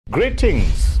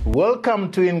Greetings.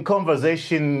 Welcome to In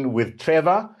Conversation with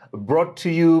Trevor, brought to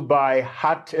you by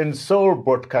Heart and Soul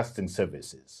Broadcasting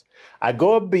Services. I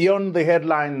go beyond the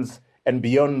headlines and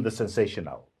beyond the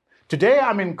sensational. Today,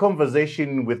 I'm in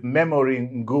conversation with Memory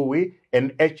Nguwi,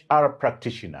 an HR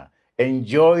practitioner.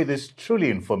 Enjoy this truly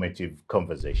informative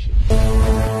conversation.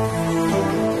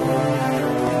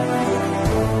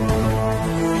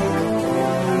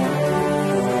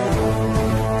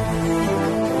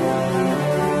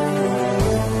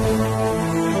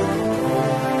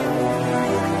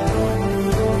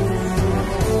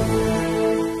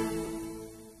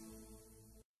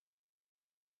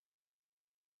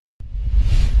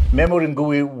 Memory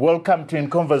Nguwi, welcome to In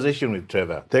Conversation with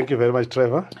Trevor. Thank you very much,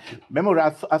 Trevor. Memory,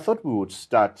 I thought we would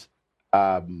start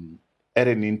at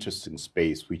an interesting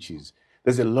space, which is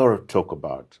there's a lot of talk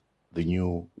about the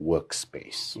new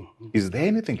workspace. Mm-hmm. Is there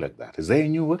anything like that? Is there a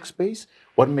new workspace?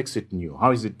 What makes it new?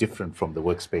 How is it different from the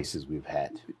workspaces we've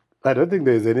had? I don't think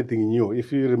there's anything new.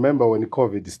 If you remember when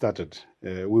COVID started,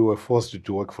 we were forced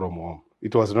to work from home.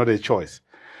 It was not a choice.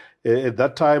 At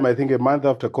that time, I think a month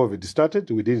after COVID started,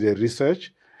 we did a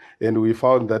research. And we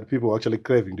found that people were actually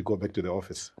craving to go back to the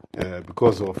office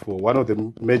because of one of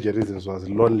the major reasons was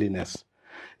loneliness.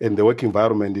 And the work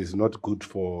environment is not good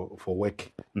for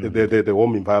work. Mm-hmm. The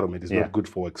home environment is not good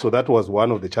for work. So that was one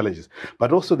of the challenges.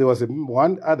 But also there was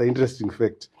one other interesting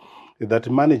fact that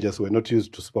managers were not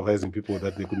used to supervising people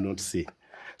that they could not see.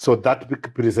 So that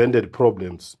presented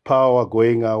problems, power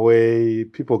going away,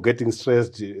 people getting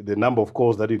stressed, the number of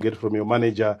calls that you get from your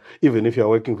manager, even if you're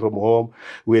working from home.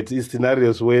 We had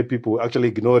scenarios where people actually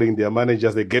ignoring their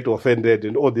managers, they get offended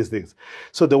and all these things.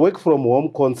 So the work from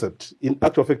home concept, in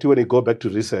actual fact, when you go back to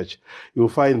research, you'll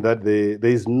find that there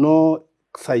is no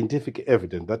scientific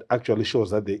evidence that actually shows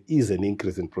that there is an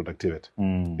increase in productivity.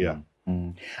 Yeah.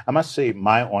 I must say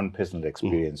my own personal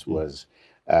experience was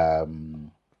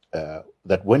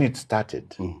that when it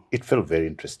started, it felt very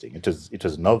interesting. It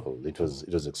was novel. It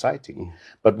was exciting.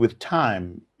 But with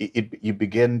time, you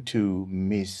began to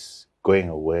miss going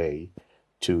away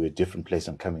to a different place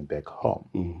and coming back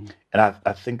home. And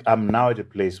I think I'm now at a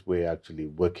place where actually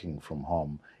working from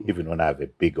home, even when I have a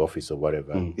big office or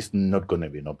whatever, it's not going to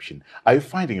be an option. Are you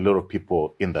finding a lot of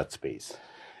people in that space?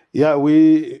 Yeah,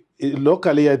 we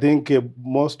locally, I think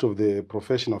most of the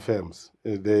professional firms,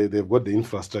 they've got the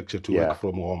infrastructure to work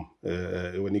from home.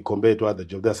 When you compare to other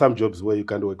jobs, there are some jobs where you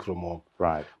can't work from home.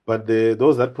 Right. But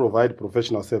those that provide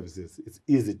professional services, it's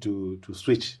easy to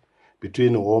switch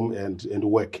between home and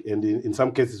work. And in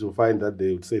some cases, you'll find that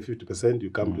they would say 50% you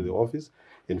come to the office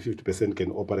and 50%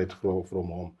 can operate from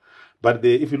home. But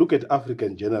if you look at Africa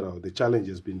in general, the challenge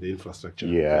has been the infrastructure.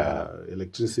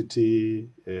 Electricity,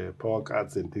 power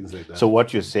cuts and things like that. So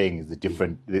what you're saying is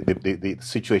the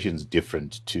situation is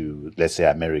different to, let's say,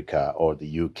 America or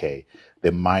the UK.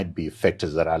 There might be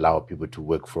factors that allow people to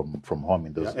work from home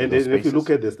in those spaces. And if you look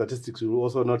at the statistics, you will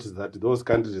also notice that those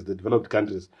countries, the developed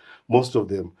countries, most of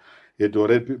them, it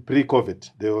already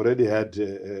pre-COVID, they already had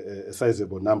a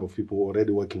sizable number of people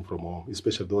already working from home,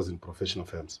 especially those in professional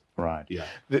firms. Right. Yeah.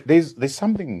 There's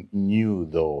something new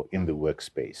though in the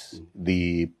workspace.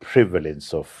 The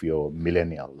prevalence of your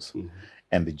millennials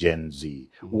and the Gen Z.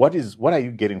 What are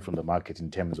you getting from the market in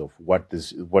terms of what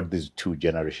these two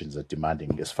generations are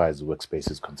demanding as far as the workspace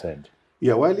is concerned?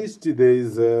 Yeah. While there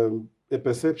is a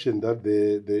perception that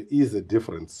there is a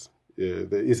difference.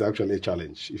 There is actually a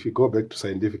challenge. If you go back to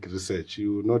scientific research,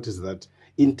 you notice that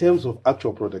in terms of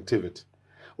actual productivity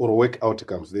or work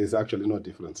outcomes, there is actually no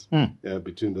difference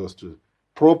between those two.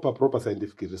 Proper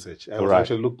scientific research. I was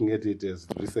actually looking at it as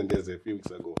recent as a few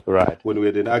weeks ago when we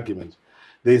had an argument.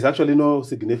 There is actually no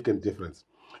significant difference.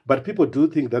 But people do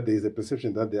think that there is a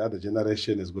perception that the other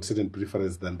generation has got certain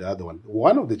preference than the other one.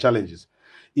 One of the challenges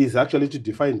is actually to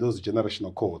define those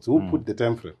generational codes. Who put the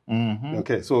time frame?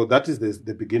 Okay, so that is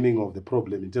the beginning of the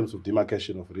problem in terms of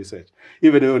demarcation of research.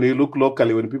 Even when you look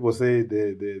locally, when people say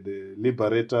the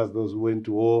liberators, those who went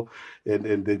to war,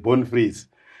 and the born frees,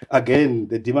 again,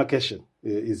 the demarcation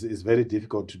is very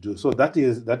difficult to do. So that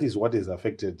is what has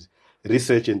affected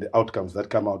research and the outcomes that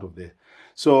come out of there.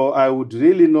 So I would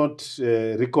really not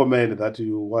recommend that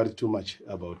you worry too much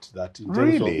about that. In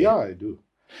terms of, yeah, I do.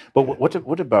 But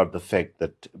what about the fact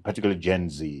that particularly Gen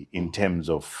Z, in terms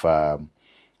of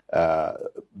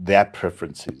their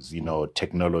preferences,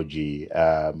 technology,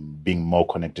 being more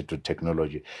connected to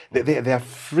technology, they are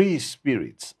free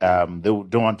spirits. They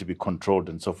don't want to be controlled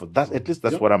and so forth. At least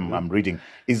that's what I'm reading.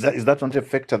 Is that not a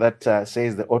factor that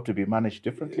says they ought to be managed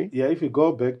differently? Yeah, if you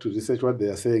go back to research, what they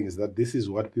are saying is that this is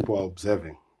what people are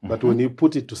observing. But when you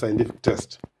put it to scientific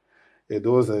test,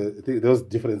 those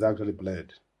differences are actually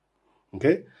blurred.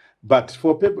 Okay? But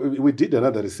for people, we did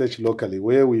another research locally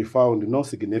where we found no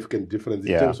significant difference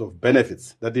in terms of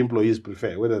benefits that employees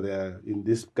prefer, whether they are in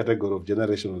this category of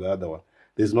generation or the other one.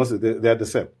 There's no, they are the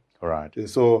same. All right.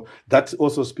 So that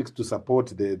also speaks to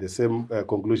support the same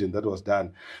conclusion that was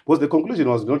done. Because the conclusion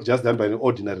was not just done by an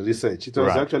ordinary research. It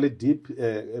was actually deep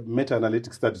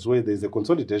meta-analytic studies where there's a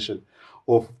consolidation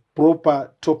of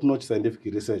proper top-notch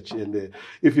scientific research. And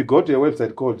if you go to a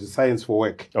website called Science for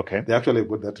Work, they actually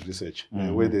got that research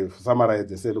where they summarize,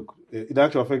 they say, look, in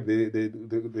actual fact,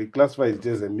 they classify it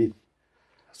as a myth.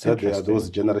 So there are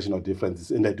those generational differences,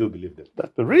 and I do believe them.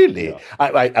 Really? Yeah.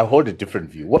 I hold a different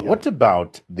view. What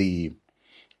about the,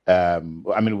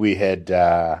 we had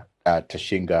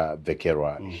Tashinga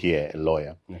Vekerwa here, a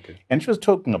lawyer, and she was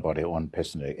talking about her own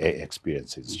personal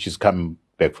experiences. She's come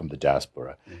back from the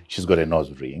diaspora. She's got a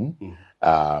nose ring.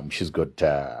 She's got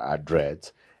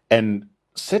dreads. And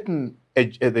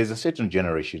there's a certain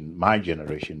generation, my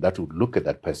generation, that would look at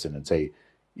that person and say,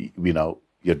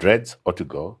 your dreads ought to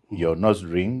go. Your nose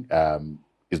ring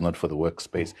is not for the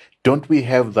workspace. Don't we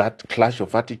have that clash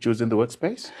of attitudes in the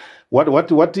workspace?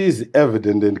 What is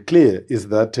evident and clear is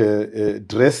that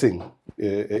dressing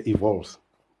evolves.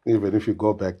 Even if you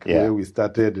go back where we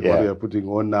started and what we are putting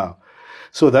on now.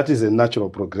 So that is a natural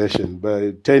progression.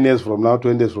 But 10 years from now,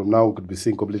 20 years from now, we could be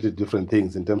seeing completely different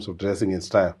things in terms of dressing and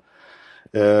style.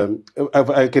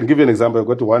 I can give you an example. I've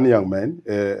got one young man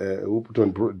who put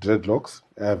on dreadlocks.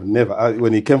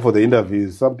 When he came for the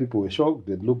interview, some people were shocked.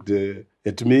 They looked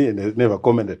at me and they never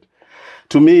commented.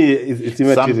 To me, it's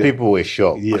immaterial. Some people were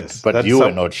shocked, yes, but you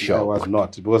were not shocked. I was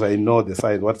not, because I know the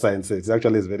science, what science says. It's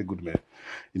actually a very good man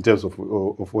in terms of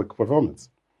work performance.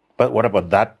 But what about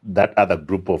that other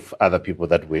group of other people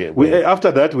that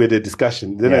after that, we had a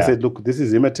discussion. Then I said, look, this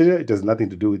is immaterial. It has nothing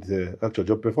to do with the actual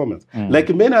job performance. Like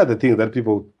many other things that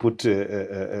people put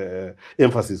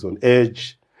emphasis on,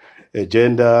 age,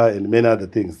 gender, and many other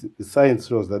things. Science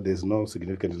shows that there's no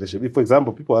significant relationship. If, for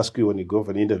example, people ask you when you go for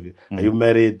an interview, are you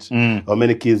married? How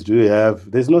many kids do you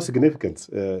have? There's no significance.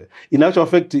 In actual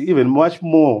fact, even much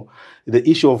more, the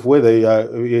issue of whether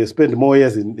you spend more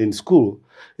years in school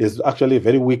is actually a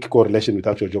very weak correlation with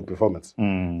actual job performance.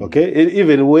 Okay, and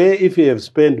even if you have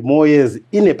spent more years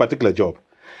in a particular job,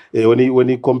 when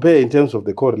you compare in terms of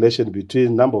the correlation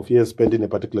between number of years spent in a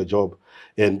particular job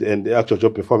and the actual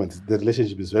job performance, the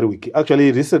relationship is very weak.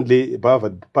 Actually, recently,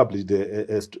 Harvard published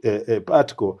an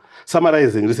article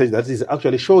summarizing research that is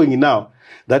actually showing now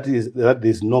that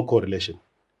there's no correlation.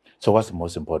 So what's the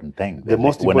most important thing? The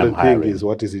most important thing is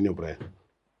what is in your brain.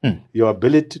 Your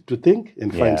ability to think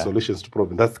and find solutions to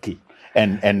problems. That's key.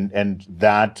 And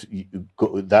that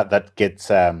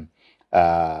gets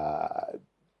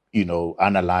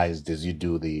analyzed as you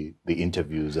do the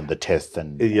interviews and the tests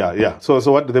and So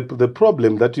what the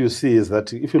problem that you see is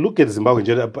that if you look at Zimbabwe in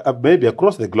general, maybe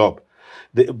across the globe,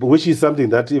 which is something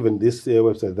that even this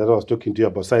website that I was talking to you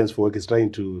about, Science for Work, is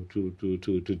trying to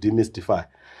demystify.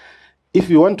 If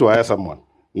you want to hire someone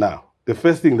now, the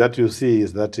first thing that you see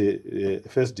is that a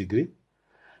first degree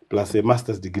plus a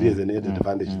master's degree is an added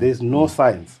advantage. There is no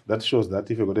science that shows that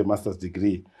if you've got a master's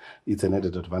degree, it's an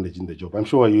added advantage in the job. I'm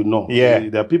sure you know.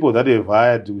 There are people that have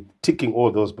hired with ticking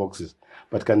all those boxes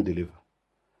but can't deliver.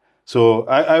 So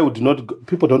I would not,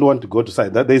 people don't want to go to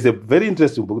science. There's a very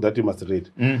interesting book that you must read.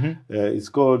 It's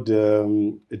called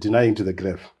Denying to the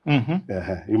Grave.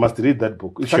 You must read that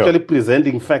book. It's actually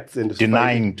presenting facts and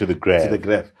denying to the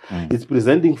grave. It's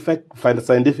presenting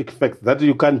scientific facts that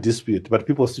you can't dispute, but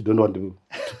people still don't want to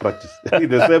practice.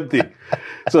 The same thing.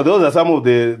 So those are some of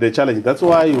the challenges. That's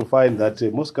why you find that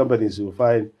most companies you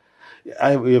find.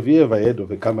 Have you ever heard of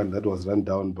a company that was run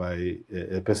down by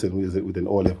a person with an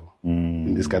O level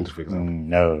in this country, for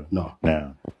example? No.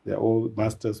 They're all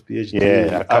masters, PhD,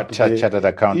 chartered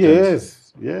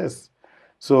accountants. Yes.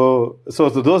 So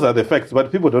those are the facts,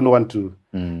 but people don't want to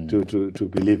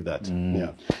believe that.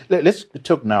 Let's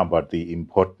talk now about the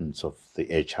importance of the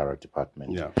HR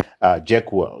department.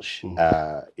 Jack Welch,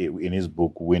 in his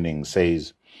book Winning,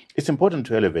 says it's important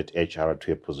to elevate HR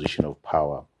to a position of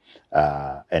power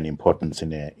and importance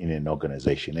in an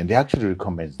organization, and he actually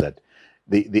recommends that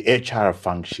the HR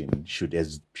function should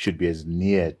be as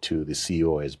near to the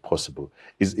CEO as possible.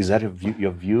 Is that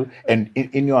your view? And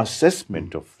in your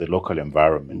assessment of the local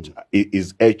environment,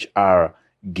 is HR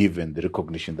given the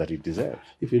recognition that it deserves?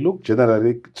 If you look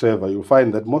generally, Trevor, you'll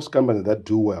find that most companies that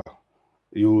do well,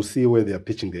 you will see where they are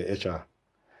pitching their HR.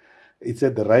 It's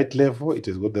at the right level. It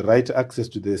has got the right access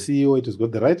to the CEO. It has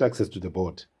got the right access to the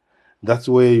board. That's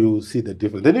where you see the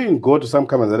difference. Then you can go to some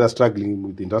companies that are struggling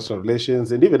with industrial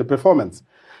relations and even the performance.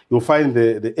 You'll find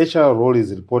the HR role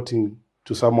is reporting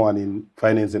to someone in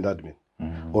finance and admin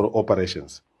or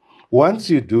operations. Once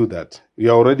you do that,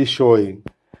 you're already showing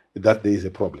that there is a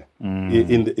problem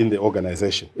in the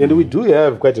organization. And we do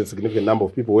have quite a significant number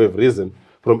of people who have risen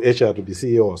from HR to be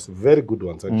CEOs. Very good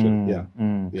ones, actually.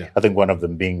 Yeah. I think one of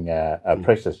them being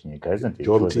Precious Nyika, isn't it?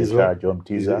 Jom Tiza. Jom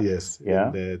Tiza. Yes.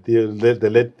 Yeah. And the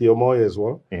late Theo Moyo as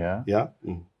well. Yeah. Yeah.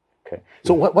 Okay.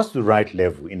 So what's the right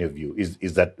level in your view?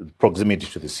 Is that proximity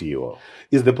to the CEO?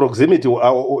 Is the proximity,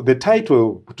 the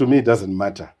title to me doesn't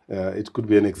matter. It could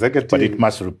be an executive. But it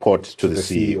must report to the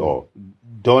CEO.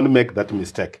 Don't make that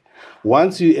mistake.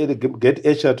 Once you get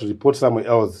HR to report somewhere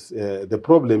else, the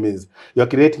problem is you're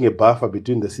creating a buffer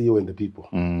between the CEO and the people.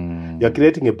 You're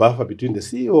creating a buffer between the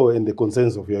CEO and the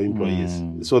concerns of your employees.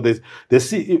 So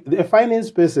the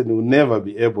finance person will never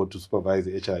be able to supervise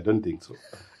HR. I don't think so.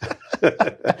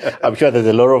 I'm sure there's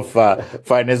a lot of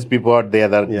finance people out there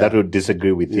that would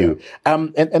disagree with you.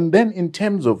 And then in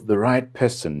terms of the right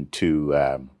person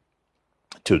to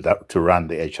run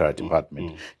the HR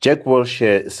department, Jack Walsh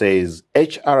says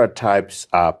HR types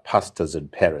are pastors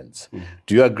and parents.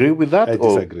 Do you agree with that? I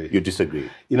disagree. You disagree?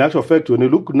 In actual fact, when you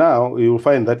look now, you will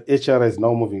find that HR is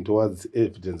now moving towards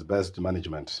evidence-based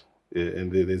management.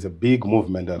 And there's a big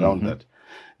movement around that.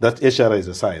 That HR is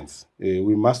a science.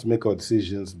 We must make our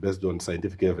decisions based on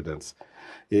scientific evidence.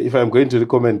 If I'm going to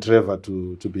recommend Trevor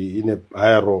to be in a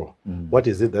higher role, what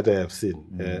is it that I have seen?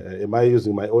 Am I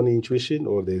using my own intuition,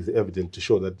 or there is evidence to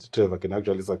show that Trevor can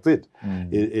actually succeed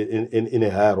in a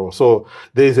higher role? So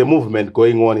there is a movement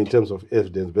going on in terms of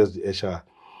evidence-based HR.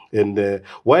 And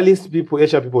while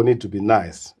HR people need to be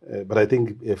nice, but I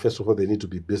think first of all they need to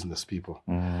be business people.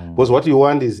 Because what you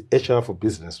want is HR for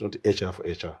business, not HR for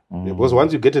HR. Because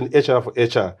once you get an HR for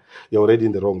HR, you're already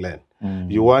in the wrong lane.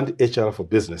 You want HR for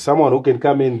business, someone who can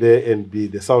come in there and be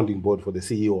the sounding board for the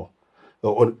CEO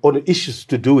on issues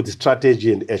to do with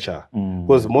strategy and HR.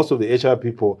 Because most of the HR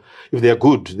people, if they are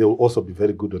good, they will also be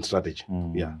very good on strategy.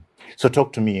 Yeah. So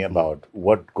talk to me about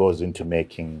what goes into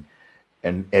making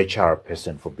an HR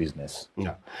person for business.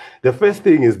 Yeah. The first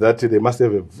thing is that they must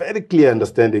have a very clear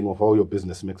understanding of how your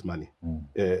business makes money.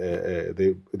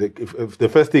 The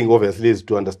first thing, obviously, is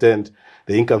to understand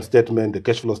the income statement, the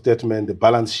cash flow statement, the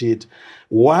balance sheet.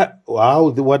 What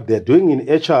they're doing in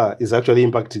HR is actually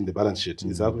impacting the balance sheet.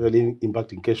 It's actually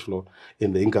impacting cash flow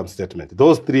in the income statement.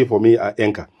 Those three, for me, are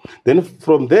anchor. Then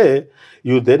from there,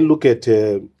 you then look at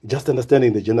just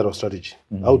understanding the general strategy.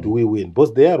 How do we win?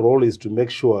 Because their role is to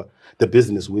make sure the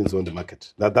business wins on the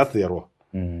market. That's their role.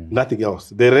 Nothing else.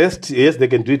 The rest, yes, they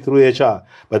can do it through HR,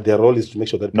 but their role is to make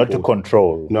sure that not to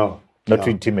control. No. Not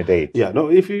to intimidate. Yeah, no.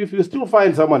 If you still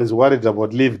find someone is worried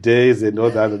about leave days and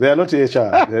all that, they are not HR.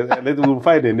 We'll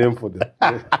find a name for them.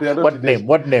 What name?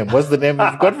 What name? What's the name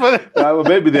you've got for them?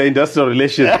 Maybe they're industrial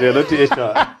relations. They're not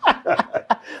HR.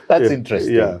 That's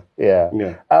interesting. Yeah.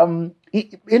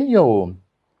 In your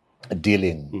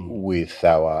dealing with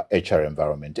our HR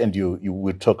environment, and you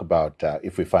will talk about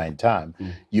if we find time.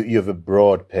 You have a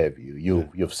broad purview.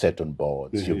 You've sat on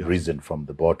boards. You've risen from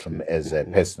the bottom as a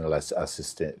personnel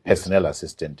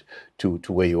assistant to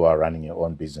where you are running your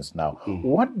own business now.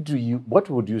 What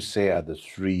would you say are the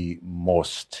three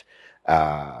most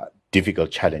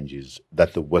difficult challenges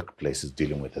that the workplace is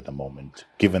dealing with at the moment,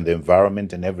 given the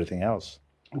environment and everything else?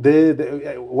 For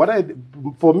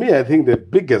me, I think the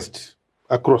biggest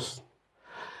across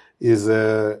is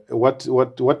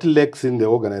what lacks in the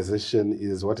organization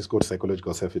is what is called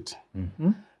psychological safety.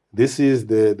 This is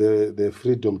the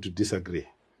freedom to disagree,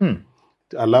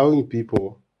 allowing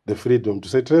people the freedom to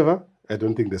say, Trevor, I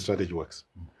don't think the strategy works,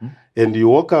 and you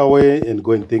walk away and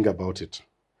go and think about it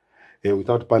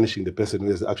without punishing the person who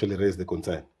has actually raised the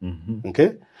concern.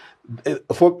 Okay,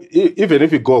 even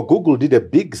if you go, Google did a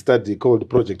big study called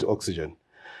Project Oxygen.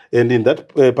 And in that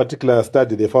particular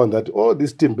study, they found that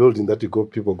this team building that you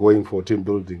got people going for team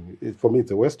building, for me,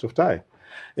 it's a waste of time.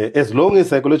 As long as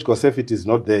psychological safety is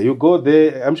not there, you go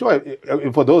there. I'm sure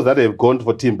for those that have gone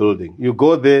for team building, you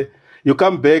go there, you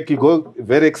come back, you go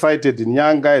very excited in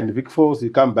Nyanga and Vic Falls,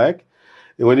 you come back.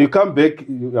 And when you come back,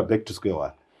 you are back to square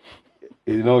one.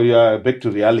 You are back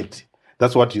to reality.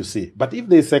 That's what you see. But if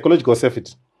there is psychological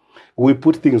safety, we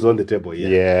put things on the table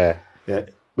here. Yeah.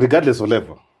 Regardless of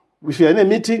level. If you're in a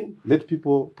meeting, let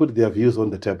people put their views on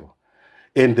the table.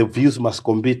 And the views must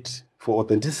compete for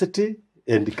authenticity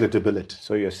and credibility.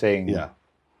 So you're saying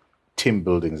team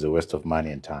building is a waste of money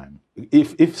and time.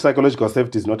 If psychological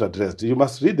safety is not addressed, you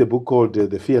must read the book called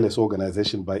The Fearless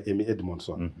Organization by Amy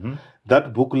Edmondson.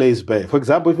 That book lays bare. For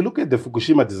example, if you look at the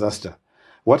Fukushima disaster,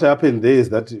 what happened there is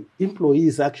that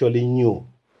employees actually knew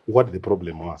what the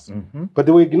problem was. But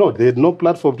they were ignored. They had no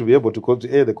platform to be able to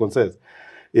air the concerns.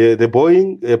 The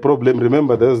Boeing problem,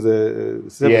 remember, there was the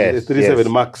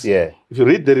 737 MAX. Yeah. If you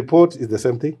read the report, it's the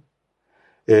same thing.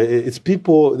 It's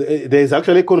people, there's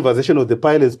actually a conversation of the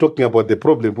pilots talking about the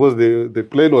problem because the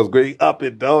plane was going up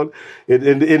and down.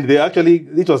 And they actually,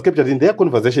 it was captured in their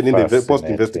conversation in the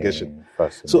post-investigation.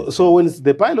 So when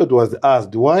the pilot was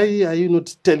asked, why are you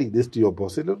not telling this to your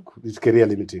boss? He said, look, it's career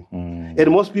limiting.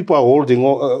 And most people are holding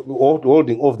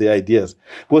off the ideas.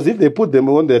 Because if they put them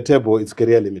on their table, it's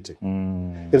career limiting.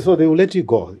 And so they will let you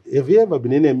go. Have you ever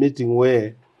been in a meeting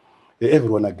where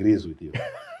everyone agrees with you?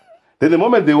 Then the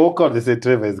moment they walk out, they say,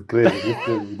 Trevor is crazy. This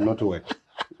thing will not work.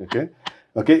 Okay.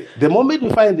 The moment you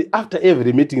find after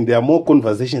every meeting, there are more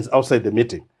conversations outside the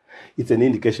meeting, it's an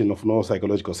indication of no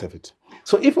psychological safety.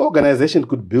 So if an organization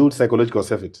could build psychological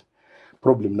safety,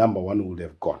 problem number one would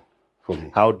have gone for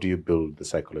me. How do you build the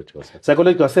psychological safety?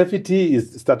 Psychological safety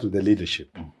starts with the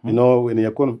leadership. You know, when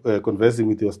you're conversing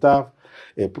with your staff,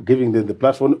 giving them the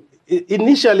platform,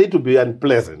 initially it will be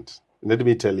unpleasant. Let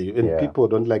me tell you, and people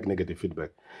don't like negative feedback.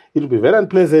 It will be very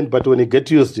unpleasant, but when you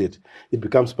get used to it, it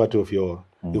becomes part of your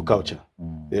culture.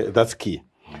 That's key.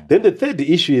 Then the third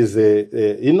issue is,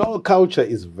 culture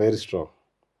is very strong.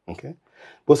 Okay,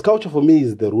 because culture for me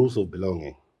is the rules of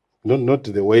belonging, not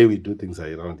the way we do things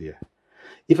around here.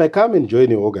 If I come and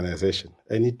join an organization,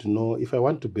 I need to know if I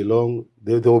want to belong.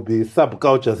 There will be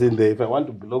subcultures in there. If I want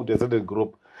to belong to a certain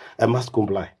group, I must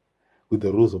comply with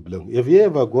the rules of belonging. Have you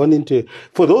ever gone into,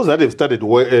 for those that have started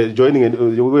joining,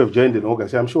 who have joined an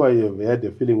organization, I'm sure you have had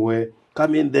a feeling where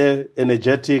come in there,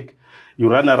 energetic, you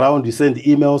run around, you send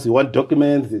emails, you want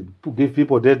documents, you give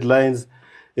people deadlines,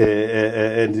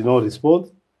 and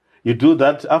respond. You do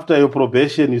that after your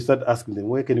probation, you start asking them,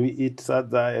 where can we eat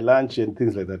lunch and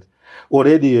things like that.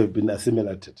 Already you have been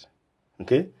assimilated.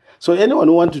 Okay? So anyone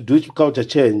who wants to do culture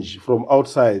change from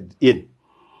outside in,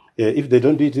 if they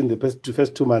don't do it in the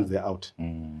first 2 months, they're out.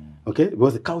 Okay?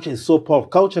 Because the culture is so powerful.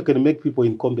 Culture can make people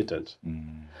incompetent.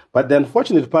 But the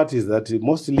unfortunate part is that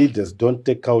most leaders don't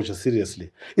take culture seriously.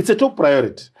 It's a top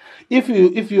priority.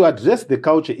 If you address the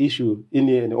culture issue in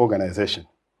an organization,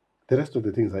 the rest of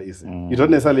the things are easy. You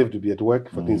don't necessarily have to be at work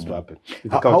for things to happen.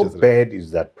 How bad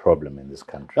is that problem in this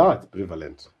country? Oh, it's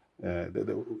prevalent.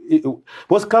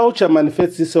 Because culture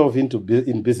manifests itself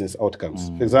in business outcomes.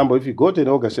 For example, if you go to an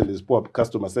organization that is poor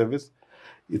customer service,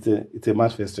 it's a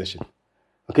manifestation.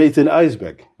 Okay, it's an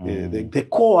iceberg. The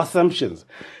core assumptions.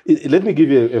 Let me give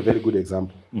you a very good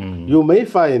example. You may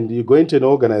find you go into an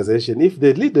organization, if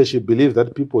the leadership believes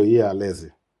that people here are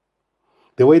lazy,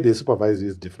 the way they supervise you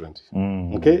is different.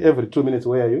 Okay, every 2 minutes,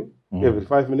 where are you? Every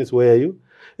 5 minutes, where are you?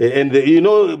 And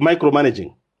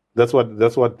micromanaging. That's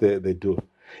what they do.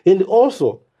 And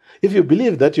also, if you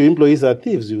believe that your employees are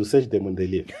thieves, you will search them when they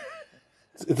leave.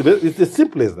 It's as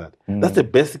simple as that. That's the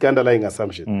basic underlying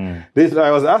assumption.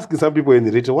 I was asking some people in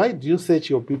the retail, why do you search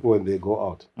your people when they go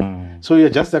out? So you're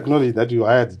just acknowledging that you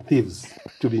hired thieves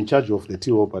to be in charge of the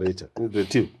till operator, the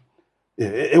till.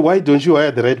 Why don't you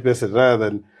hire the right person rather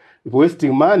than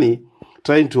wasting money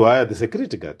trying to hire the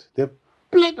security guard? There are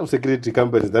plenty of security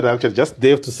companies that are actually just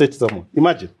there to search someone.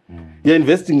 Imagine, you're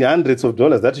investing hundreds of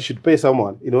dollars that you should pay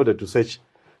someone in order to search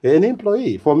an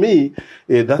employee. For me,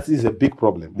 that is a big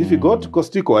problem. If you go to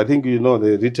Costco, I think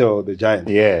the retail, the giant.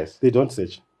 Yes. They don't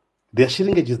search. Their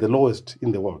shrinkage is the lowest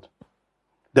in the world.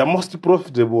 The most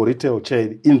profitable retail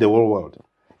chain in the whole world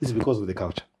is because of the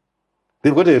culture.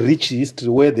 They've got a rich history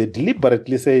where they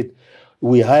deliberately said,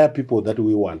 we hire people that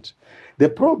we want. The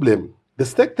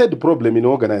third problem in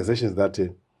organizations is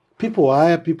that people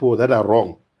hire people that are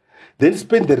wrong, then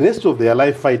spend the rest of their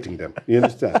life fighting them. You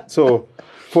understand? So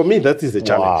for me, that is a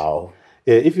challenge. Wow.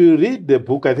 If you read the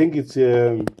book, I think it's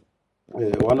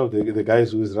one of the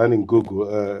guys who is running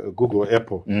Google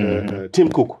Apple, Tim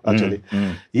Cook, actually.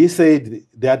 He said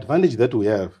the advantage that we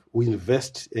have, we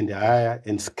invest and hire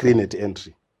and screen at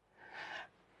entry.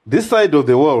 This side of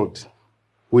the world,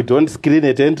 we don't screen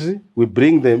at entry, we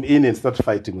bring them in and start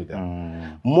fighting with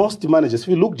them. Most managers, if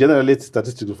you look generally at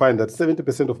statistics, you find that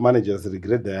 70% of managers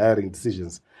regret their hiring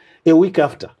decisions a week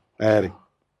after hiring.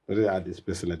 This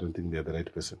person, I don't think they're the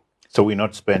right person. So we're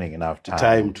not spending enough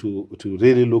time to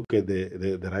really look at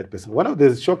the right person. One of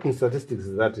the shocking statistics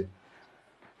is that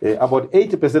about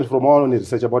 80% from our own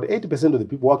research, about 80% of the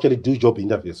people who actually do job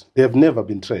interviews, they have never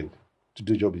been trained to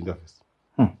do job interviews.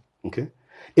 Okay?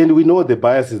 And we know the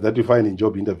biases that we find in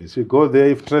job interviews. You go there,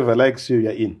 if Trevor likes you,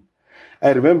 you're in. I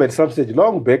remember at some stage,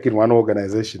 long back in one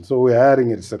organization, so we're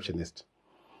hiring a receptionist.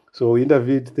 So we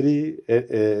interviewed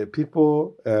 3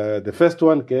 people. The first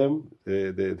one came,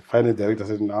 the finance director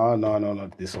said, no,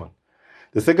 not this one.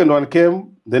 The second one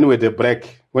came, then we had a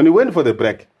break. When we went for the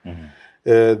break, when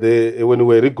we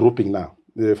were regrouping now,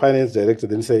 The finance director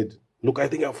then said, look, I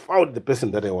think I found the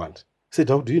person that I want. I said,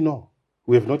 how do you know?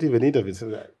 We have not even interviewed.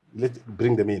 Said, let's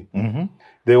bring them in. Mm-hmm.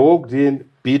 They walked in,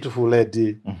 beautiful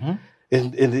lady. Mm-hmm.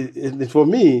 And for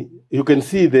me, you can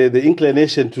see the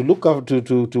inclination to look out,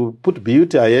 to put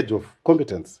beauty ahead of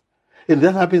competence. And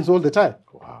that happens all the time.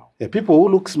 Wow. People who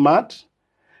look smart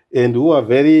and who are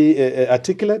very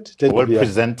articulate, well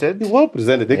presented.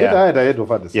 They get hired ahead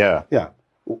of others. Yeah.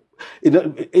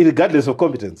 Regardless of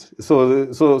competence.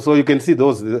 So you can see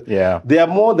those. There are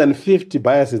more than 50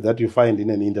 biases that you find in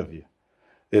an interview.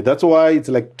 That's why it's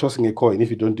like tossing a coin if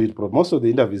you don't do it properly. Most of the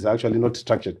interviews are actually not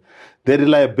structured. The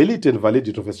reliability and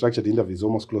validity of a structured interview is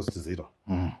almost close to zero.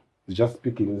 Mm. You're just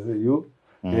speaking. You're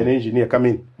an engineer, come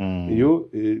in.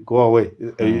 You go away.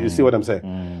 You see what I'm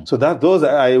saying? So those,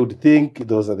 I would think,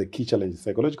 those are the key challenges: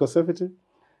 psychological safety,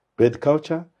 bad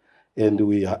culture, and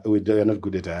we are not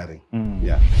good at hiring.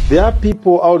 There are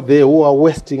people out there who are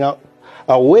wasting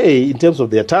away in terms of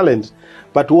their talent,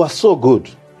 but who are so good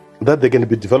that they can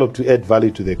be developed to add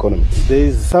value to the economy. There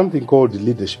is something called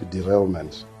leadership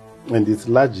derailment, and it's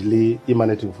largely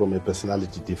emanating from a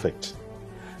personality defect,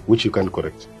 which you can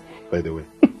correct, by the way.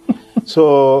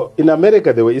 So in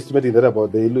America, they were estimating that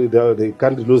about the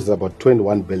country loses about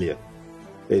 21 billion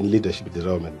in leadership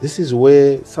derailment. This is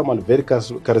where someone very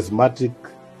charismatic,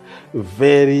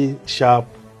 very sharp,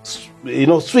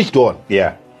 switched on.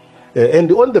 Yeah.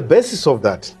 And on the basis of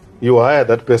that, you hire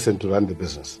that person to run the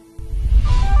business.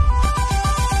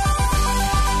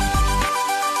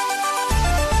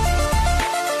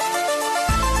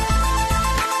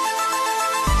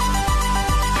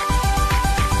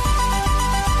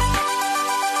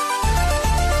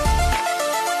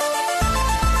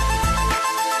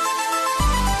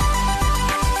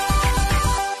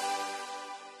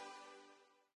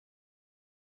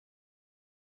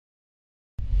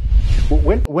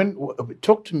 When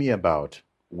talk to me about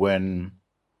when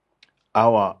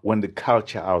the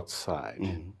culture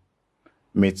outside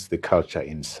meets the culture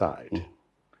inside.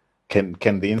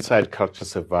 Can the inside culture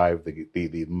survive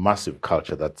the massive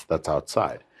culture that's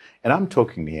outside? And I'm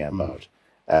talking here about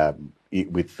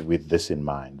with this in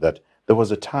mind, that there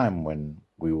was a time when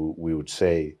we would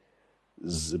say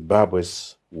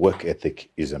Zimbabwe's work ethic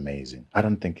is amazing. I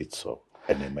don't think it's so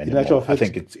anymore. I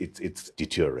think it's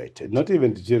deteriorated. Not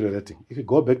even deteriorating. If you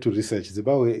go back to research,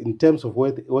 Zimbabwe, in terms of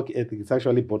work ethic, it's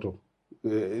actually bottom,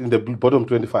 in the bottom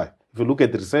 25. If you look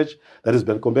at the research that has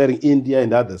been comparing India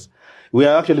and others, we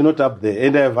are actually not up there.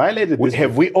 And I violated this.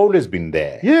 Have we always been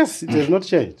there? Yes, it has not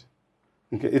changed.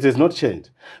 Okay, it has not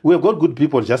changed. We have got good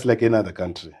people just like any other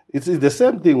country. It's the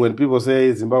same thing when people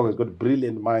say Zimbabwe has got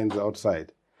brilliant minds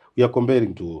outside. We are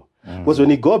comparing to. Because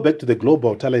when you go back to the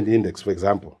Global Talent Index, for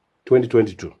example,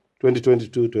 2020,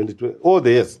 all the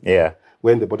years,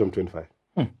 we're in the bottom 25.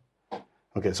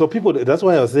 Okay, so people, that's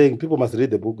why I was saying people must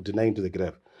read the book Denying to the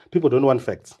Grave. People don't want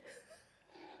facts.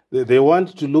 They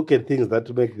want to look at things that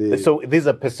make the... So these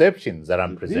are perceptions that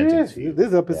I'm presenting to you.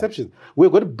 These are perceptions. Yeah.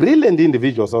 We've got brilliant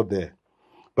individuals out there,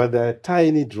 but they're a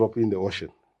tiny drop in the ocean.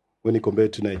 When you compare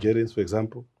to Nigerians, for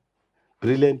example,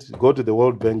 brilliant. Go to the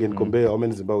World Bank and compare how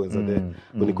many Zimbabweans are there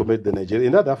when you compare the Nigerians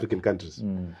in other African countries.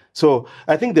 So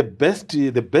I think the best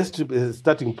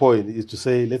starting point is to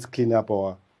say, let's clean up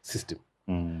our system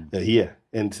here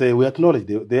and say we acknowledge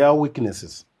there are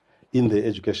weaknesses in the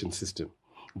education system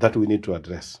that we need to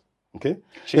address. Okay?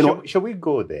 Shall we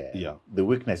go there? Yeah. The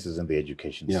weaknesses in the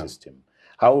education system.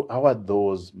 How are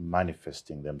those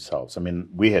manifesting themselves? I mean,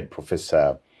 we had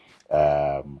Professor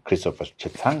Christopher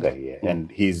Chetsanga here,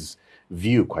 and his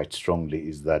view quite strongly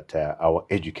is that our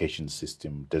education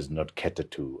system does not cater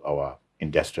to our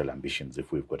industrial ambitions,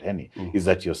 if we've got any. Is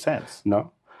that your sense?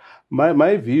 No.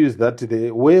 My view is that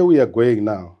the way we are going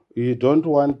now, you don't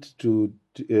want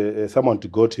someone to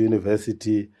go to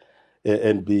university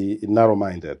and be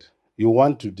narrow-minded. You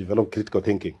want to develop critical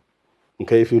thinking.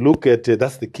 Okay, if you look at,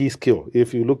 that's the key skill.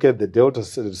 If you look at the Delta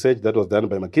research that was done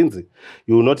by McKinsey,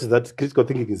 you will notice that critical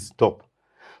thinking is top.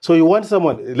 So you want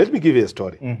someone, let me give you a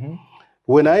story.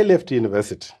 When I left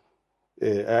university,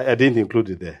 I didn't include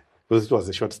it there because it was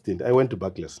a short stint. I went to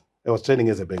Barclays. I was training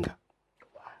as a banker.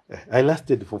 I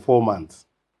lasted for 4 months.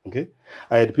 Okay,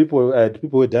 I had people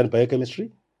who had done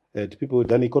biochemistry, I had people who had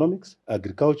done economics,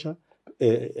 agriculture,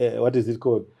 what is it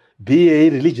called? BA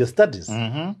religious studies.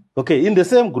 Okay, in the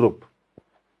same group.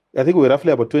 I think we were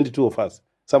roughly about 22 of us.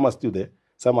 Some are still there,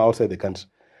 some are outside the country.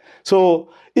 So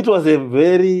it was a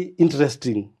very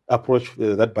interesting approach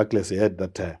that Barclays had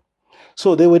that time.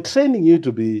 So they were training you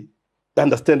to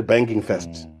understand banking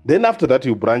first. Then after that,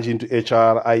 you branch into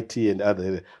HR, IT, and other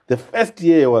areas. The first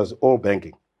year was all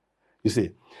banking, you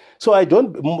see. So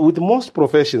with most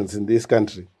professions in this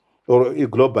country, or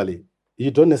globally,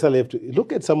 you don't necessarily have to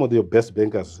look at some of your best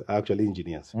bankers are actually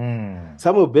engineers.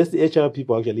 Some of the best HR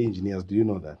people are actually engineers. Do you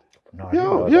know that? No, I didn't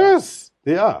know yes,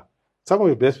 they are. Some of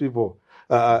the best people.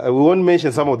 We won't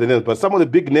mention some of the names, but some of the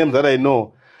big names that I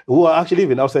know who are actually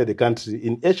even outside the country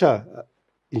in HR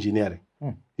engineering.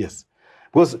 Yes.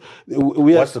 Because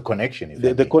what's the connection?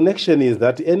 The connection is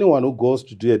that anyone who goes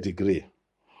to do a degree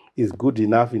is good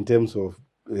enough in terms of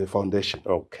foundation.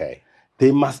 Okay.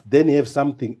 They must then have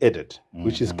something added,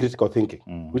 which is critical thinking.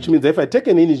 Which means if I take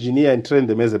an engineer and train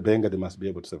them as a banker, they must be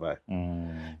able to survive.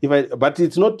 But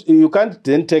it's not. You can't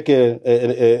then take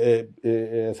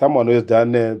someone who has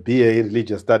done BA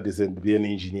religious studies and be an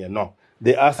engineer. No.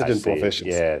 There are certain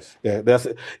professions. Yes. Yeah,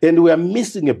 and we are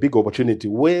missing a big opportunity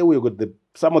where we got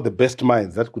some of the best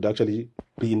minds that could actually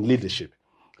be in leadership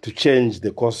to change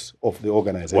the course of the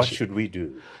organization. What should we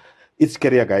do? It's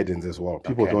career guidance as well.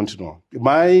 People don't know.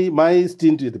 My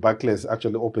stint at the Barclays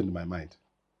actually opened my mind.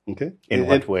 Okay. In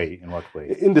what way? In what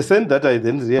way? In the sense that I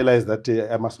then realized that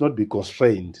I must not be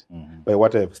constrained by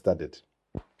what I have studied.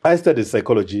 I studied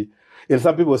psychology. And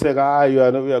some people say, we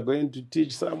are going to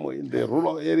teach somewhere in the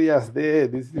rural areas there.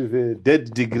 This is a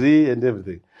dead degree and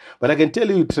everything. But I can tell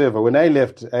you, Trevor, when I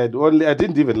left, I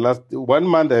didn't even last 1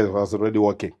 month, I was already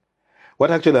working.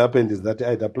 What actually happened is that I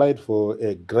had applied for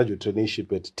a graduate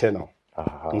traineeship at Tenor.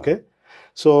 Okay?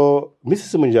 So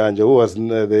Mrs. Munjanja, who was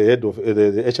the head of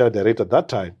the HR director at that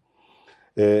time,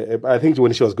 I think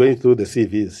when she was going through the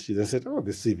CVs, she then said,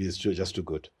 this CV is just too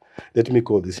good. Let me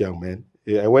call this young man.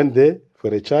 I went there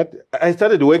for a chat. I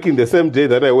started working the same day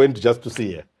that I went just to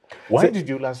see her. Why did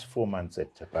you last 4 months at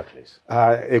Barclays?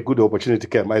 A good opportunity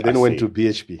came. I then went to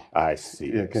BHP. I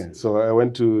see. Okay. So I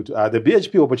went to the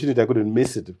BHP opportunity. I couldn't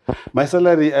miss it. My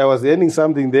salary, I was earning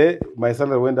something there. My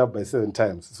salary went up by 7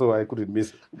 times. So I couldn't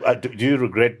miss it. Do you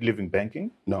regret leaving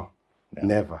banking? No,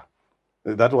 never.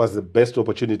 That was the best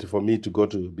opportunity for me to go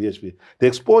to BHP. The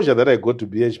exposure that I got to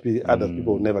BHP, other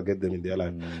people will never get them in their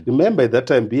life. Remember, at that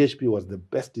time, BHP was the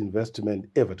best investment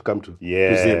ever to come to.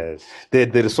 Yes. The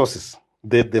resources,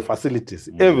 the facilities,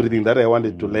 everything that I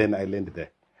wanted to learn, I learned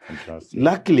there.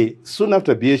 Luckily, soon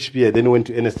after BHP, I then went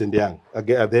to Ernst & Young,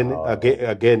 again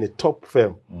a top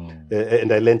firm,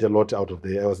 and I learned a lot out of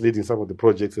there. I was leading some of the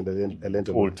projects, and I learned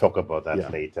a lot. We'll talk about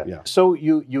that later. Yeah. So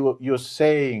you're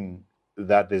saying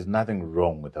that there's nothing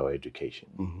wrong with our education.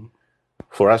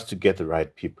 For us to get the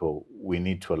right people, we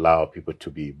need to allow people to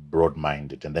be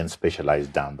broad-minded and then specialize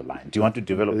down the line. Do you want to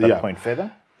develop that point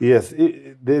further? Yes.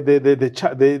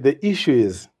 The issue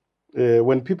is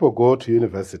when people go to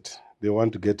university, they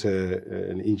want to get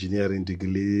an engineering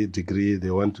degree.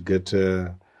 They want to get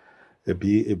a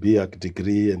BAc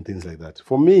degree and things like that.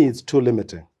 For me, it's too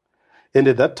limiting. And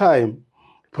at that time,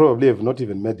 probably have not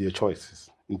even made your choices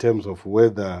in terms of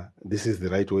whether this is the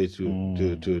right way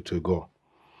to go.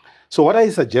 So what I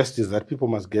suggest is that people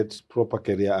must get proper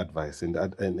career advice and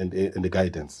the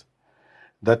guidance.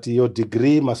 That your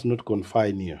degree must not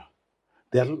confine you.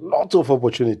 There are lots of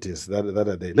opportunities that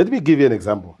are there. Let me give you an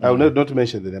example. I will not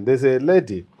mention the name. There's a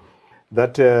lady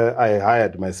that I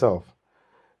hired myself.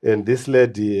 And this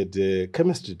lady had a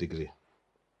chemistry degree.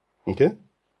 Okay?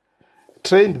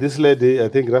 Trained this lady, I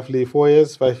think, roughly 4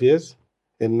 years, 5 years.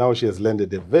 And now she has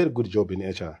landed a very good job in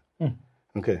HR.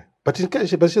 Okay. But she's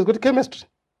got chemistry.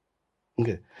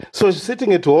 Okay. So she's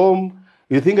sitting at home.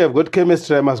 You think I've got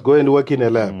chemistry, I must go and work in a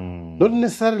lab. Not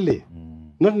necessarily.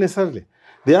 Not necessarily.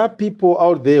 There are people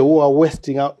out there who are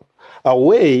wasting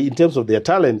away in terms of their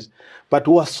talent, but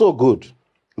who are so good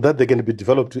that they can be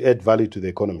developed to add value to the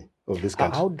economy of this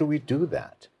country. How do we do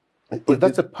that?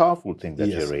 That's a powerful thing that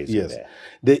you're raising there.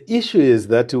 The issue is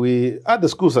that other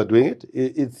schools are doing it.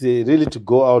 It's really to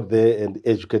go out there and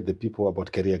educate the people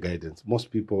about career guidance. Most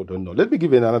people don't know. Let me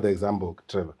give you another example,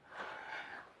 Trevor.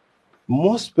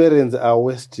 Most parents are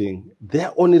wasting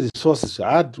their own resources,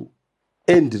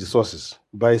 hard-earned resources,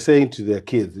 by saying to their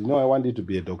kids, I want you to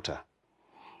be a doctor.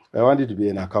 I want you to be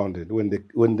an accountant. When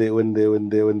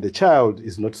the child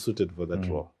is not suited for that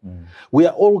role. We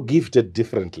are all gifted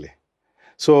differently.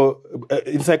 So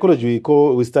in psychology,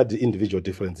 we study individual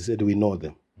differences and we know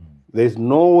them. There's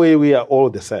no way we are all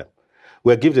the same.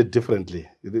 We are gifted differently.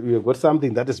 We have got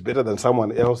something that is better than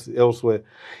someone else elsewhere.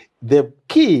 The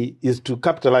key is to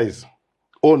capitalize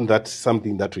on that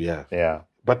something that we have. Yeah.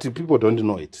 But people don't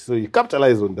know it. So you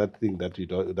capitalize on that thing that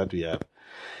we have.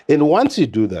 And once you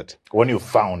do that, when you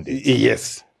found it,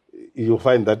 yes, you'll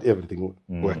find that everything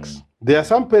works. There are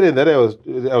some parents that I was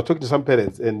talking to some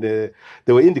parents, and they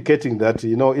were indicating that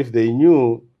if they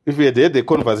knew, if we had the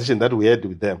conversation that we had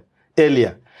with them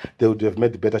earlier, they would have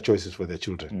made better choices for their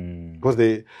children.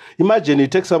 Because imagine you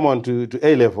take someone to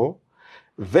A level,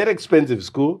 Very expensive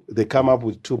school, they come up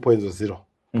with 2 points or 0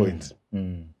 points.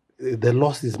 The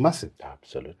loss is massive.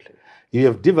 Absolutely. You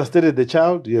have devastated the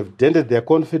child, you have dented their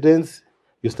confidence,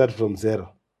 you start from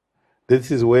 0.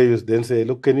 This is where you then say,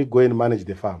 look, can you go and manage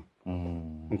the farm?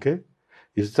 Okay?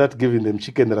 You start giving them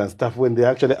chicken and stuff when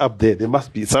they're actually up there. They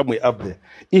must be somewhere up there.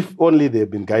 If only they've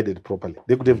been guided properly.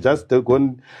 They could have just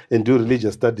gone and do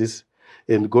religious studies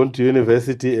and gone to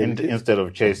university. And instead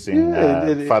of chasing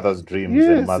father's dreams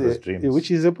and mother's dreams.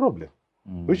 Which is a problem.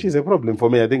 Which is a problem for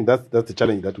me. I think that's the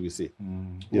challenge that we see.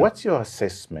 Yeah. What's your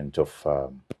assessment of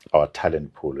our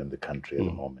talent pool in the country at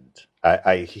the moment?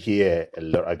 I hear a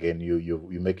lot, again, you're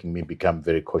making me become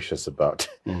very cautious about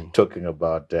talking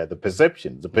about the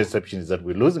perception. The perception is that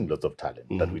we're losing lots of talent,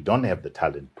 that we don't have the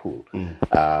talent pool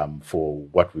for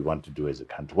what we want to do as a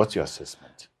country. What's your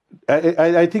assessment?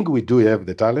 I think we do have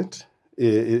the talent.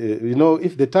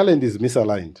 If the talent is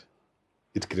misaligned,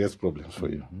 it creates problems for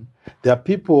you. There are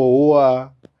people who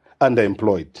are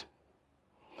underemployed.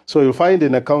 So you'll find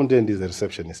an accountant is a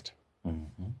receptionist.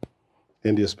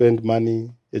 And you spend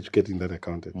money educating that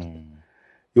accountant.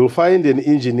 You'll find an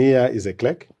engineer is a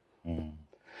clerk.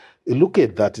 You look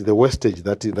at that, the wastage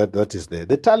that is there.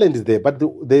 The talent is there, but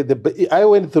I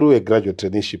went through a graduate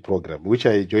traineeship program, which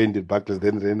I joined in Barclays,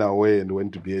 then ran away and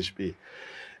went to BHP.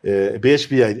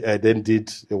 BHP, I then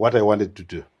did what I wanted to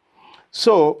do.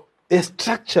 So a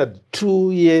structured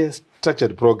 2-year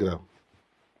structured program.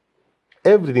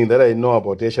 Everything that I know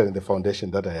about Asia and the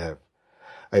foundation that I have,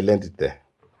 I learned it there.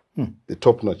 The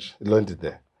top notch, I learned it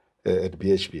there at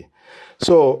BHP.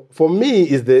 So for me,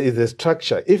 is the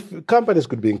structure. If companies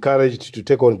could be encouraged to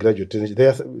take on graduate training,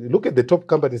 look at the top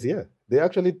companies here. They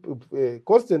actually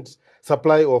constant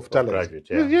supply of talent. Graduate,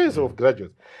 yeah. Yes, of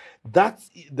graduates.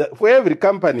 For every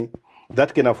company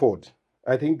that can afford,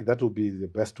 I think that would be the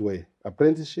best way.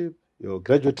 Apprenticeship, your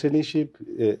graduate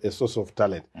traineeship, a source of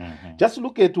talent. Just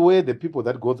look at where the people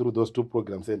that go through those 2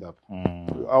 programs end up.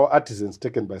 Our artisans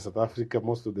taken by South Africa,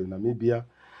 most of them Namibia.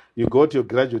 You go to your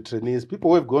graduate trainees, people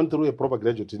who have gone through a proper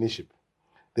graduate traineeship,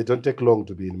 they don't take long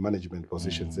to be in management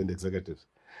positions and executives.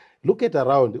 Look at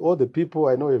around all the people,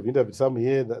 I know you've interviewed some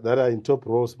here that are in top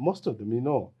roles, most of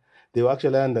them, they were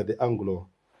actually under the Anglo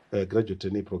graduate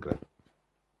trainee program.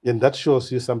 And that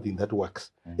shows you something that works.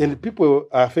 And people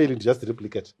are failing to just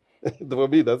replicate. For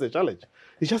me, that's a challenge.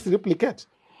 You just replicate.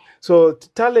 So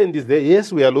talent is there.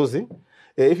 Yes, we are losing.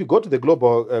 If you go to the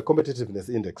Global Competitiveness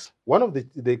Index, one of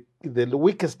the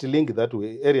weakest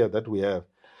area that we have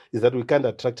is that we can't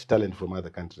attract talent from other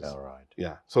countries. All right.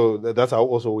 Yeah. So that's how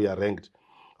also we are ranked.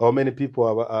 How many people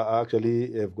are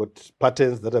actually have got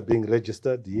patents that are being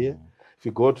registered here? If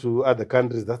you go to other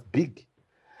countries, that's big.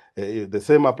 The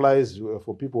same applies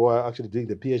for people who are actually doing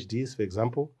the PhDs, for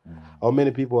example. How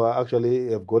many people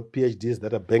actually have got PhDs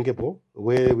that are bankable,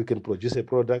 where we can produce a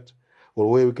product or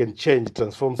where we can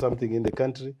transform something in the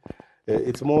country?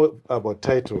 It's more about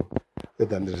title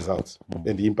than the results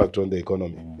and the impact on the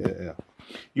economy. Yeah.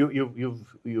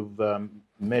 You've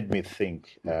made me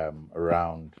think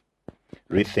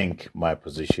rethink my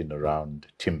position around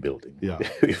team building. Yeah.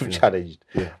 You've challenged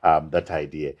that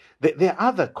idea. There are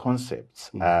other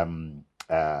concepts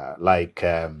like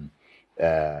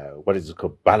what is it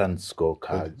called, balanced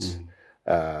scorecards,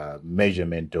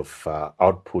 measurement of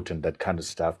output and that kind of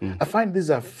stuff. I find these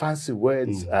are fancy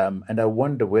words, and I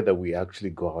wonder whether we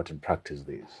actually go out and practice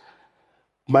these.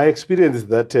 My experience is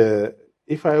that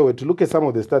if I were to look at some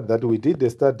of the studies that we did, they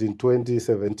started in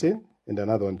 2017 and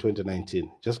another one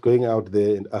 2019, just going out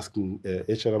there and asking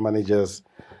HR managers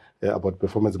about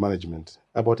performance management.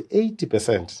 About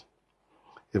 80%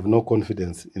 have no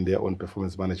confidence in their own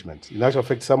performance management. In actual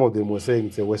fact, some of them were saying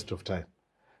it's a waste of time.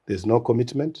 There's no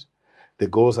commitment. The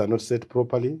goals are not set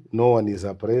properly. No one is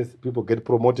appraised. People get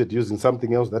promoted using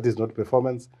something else that is not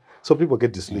performance. So people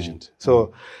get disillusioned.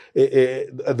 So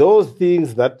those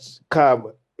things that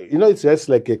come, it's just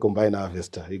like a combine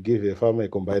harvester. You give a farmer a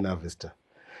combine harvester.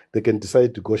 They can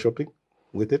decide to go shopping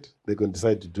with it. They can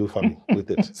decide to do farming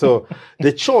with it. So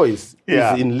the choice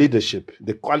is in leadership,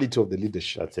 the quality of the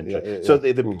leadership. That's interesting. So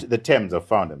the terms, I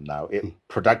found them now: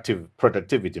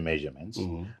 productivity measurements,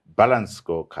 balanced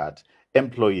scorecard,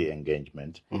 employee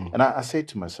engagement. And I say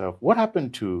to myself, what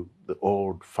happened to the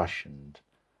old-fashioned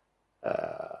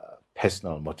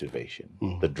personal motivation,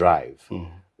 the drive?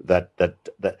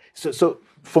 So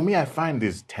for me, I find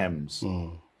these terms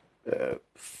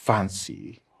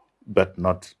fancy, but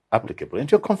not applicable. And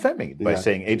you're confirming it by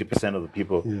saying 80% of the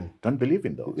people don't believe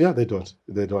in those. Yeah, they don't.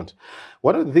 They don't.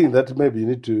 One of the things that maybe you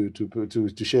need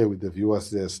to share with the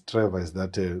viewers, Trevor, is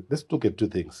that let's look at 2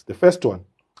 things. The first one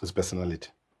is personality.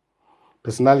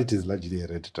 Personality is largely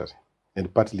hereditary.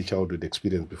 and partly childhood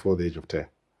experience before the age of 10.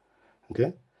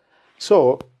 Okay?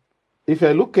 So, if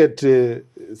I look at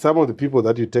some of the people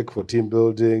that you take for team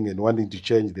building and wanting to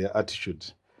change their attitude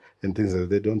and things like that,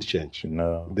 they don't change.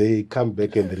 No. They come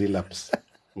back and relapse.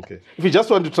 Okay. If you just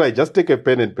want to try, just take a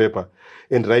pen and paper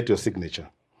and write your signature.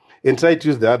 And try to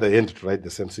use the other hand to write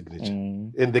the same signature.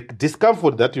 And the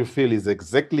discomfort that you feel is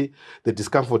exactly the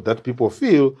discomfort that people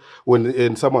feel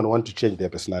when someone wants to change their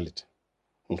personality.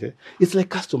 Okay? It's like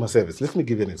customer service. Let me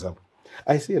give you an example.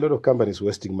 I see a lot of companies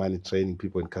wasting money training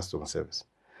people in customer service.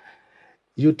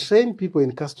 You train people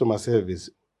in customer service,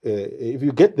 if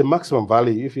you get the maximum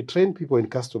value, if you train people in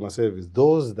customer service,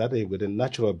 those that have got a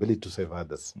natural ability to serve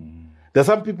others. There are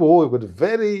some people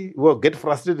who get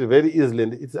frustrated very easily,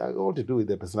 and it's all to do with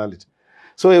their personality.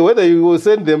 So whether you will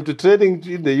send them to training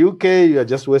in the UK, you are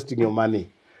just wasting your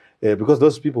money. Because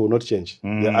those people will not change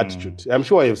their attitude. I'm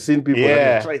sure I have seen people that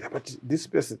have tried, but this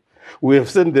person, we have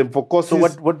sent them for courses. So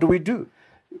what do we do?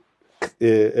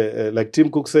 Like Tim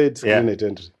Cook said, screen at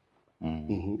entry.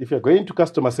 If you're going to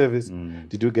customer service,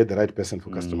 did you get the right person for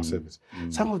customer service?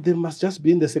 Some of them must just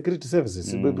be in the security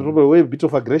services. Probably where a bit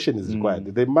of aggression is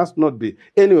required. They must not be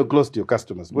anywhere close to your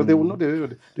customers, but they will not be able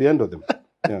to handle them.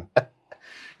 Yeah.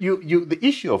 The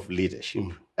issue of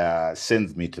leadership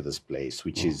sends me to this place,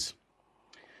 which is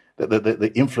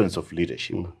the influence of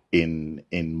leadership in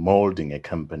molding a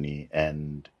company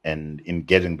and in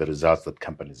getting the results that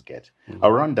companies get.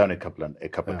 I'll run down a couple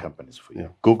of companies for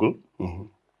you. Google.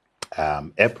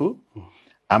 Apple,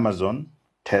 Amazon,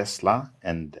 Tesla,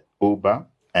 and Uber,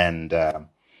 and the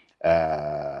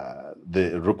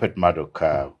Rupert Murdoch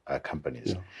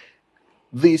companies.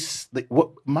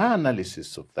 My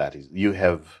analysis of that is you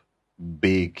have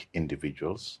big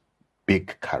individuals,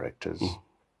 big characters,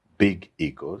 big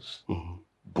egos,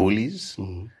 bullies,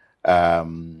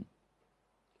 and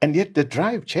yet they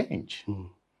drive change.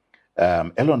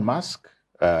 Elon Musk.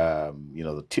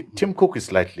 Tim Cook is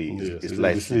slightly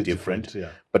different,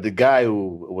 but the guy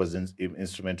who was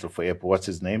instrumental for Apple, what's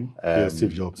his name?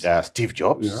 Steve Jobs. Steve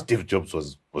Jobs. Yeah. Steve Jobs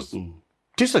was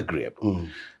disagreeable,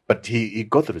 but he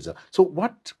got the result. So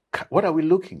what are we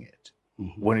looking at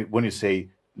when you say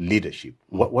leadership?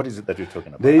 What is it that you're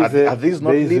talking about? Are these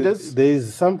not leaders? There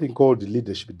is something called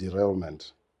leadership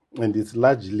derailment, and it's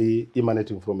largely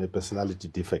emanating from a personality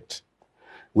defect,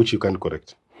 which you can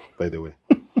correct, by the way.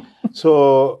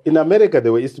 So in America, they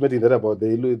were estimating that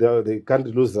the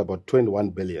country loses about 21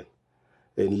 billion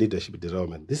in leadership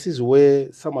derailment. This is where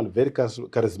someone very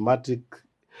charismatic,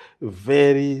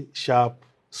 very sharp,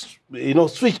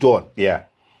 switched on. Yeah.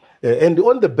 And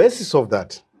on the basis of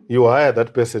that, you hire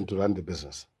that person to run the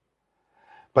business.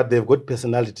 But they've got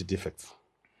personality defects.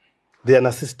 They are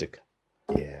narcissistic.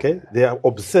 Yeah. Okay? They are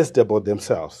obsessed about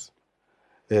themselves.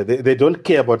 They don't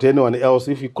care about anyone else.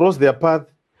 If you cross their path,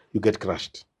 you get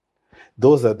crushed.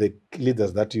 Those are the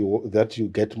leaders that you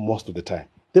get most of the time.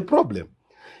 The problem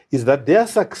is that their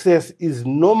success is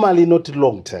normally not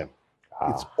long-term.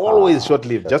 It's always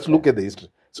short-lived. Just look at the history.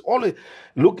 It's always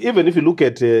even if you look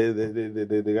at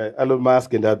the guy Elon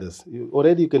Musk and others,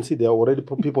 you can see there are already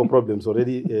people problems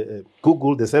already.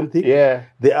 Google the same thing. Yeah,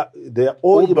 they are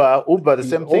all Uber the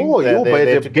same thing.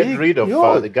 Uber to get rid of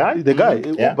the guy.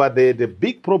 Uber the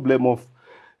big problem of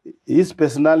his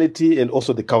personality and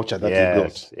also the culture that he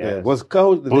built. Was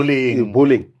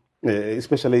bullying,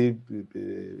 especially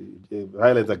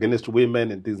violence against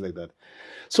women and things like that.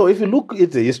 So if you look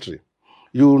at the history,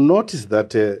 you will notice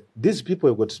that these people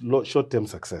have got short-term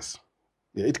success.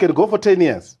 It can go for 10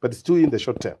 years, but it's too in the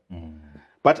short term.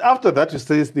 But after that, you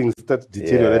see things start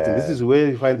deteriorating. This is where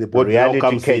you find the board reality now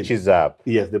comes catches in. up.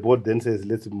 Yes, the board then says,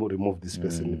 let's remove this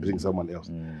person and bring someone else.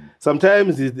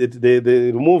 Sometimes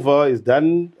the removal is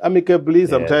done amicably,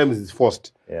 sometimes it's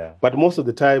forced. Yeah. But most of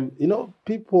the time,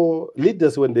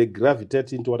 leaders, when they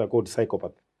gravitate into what are called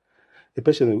psychopath, a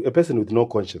person with no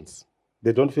conscience,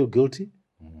 they don't feel guilty,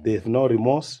 they have no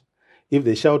remorse. If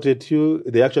they shout at you,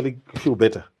 they actually feel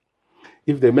better.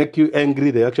 If they make you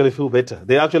angry, they actually feel better.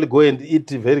 They actually go and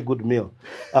eat a very good meal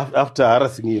after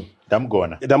harassing you. Damn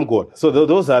gone. So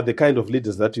those are the kind of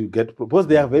leaders that you get, because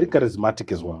they are very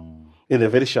charismatic as well, and they're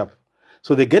very sharp.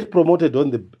 So they get promoted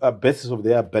on the basis of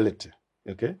their ability.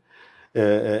 Okay,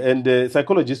 and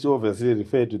psychologists obviously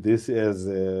refer to this as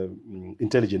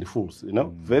intelligent fools.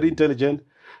 Very intelligent,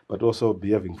 but also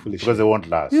behaving foolishly. Because they won't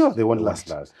last. Yeah, they won't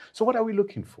last. So what are we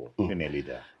looking for in a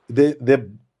leader?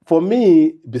 For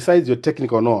me, besides your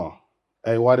technical know-how,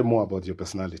 I worry more about your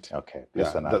personality. Okay,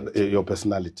 personality. Your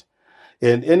personality.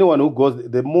 And anyone who goes,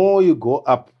 the more you go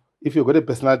up, if you've got a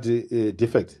personality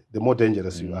defect, the more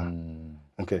dangerous you are.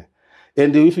 Okay.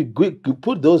 And if you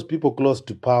put those people close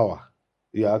to power,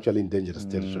 you're actually in dangerous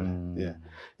territory. Yeah.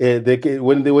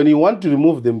 When you want to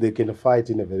remove them, they can fight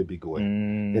in a very big way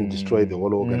and destroy the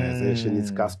whole organization,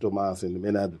 its customers, and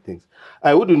many other things.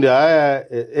 I wouldn't hire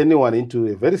anyone into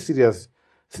a very serious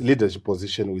leadership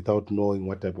position without knowing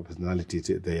what type of personality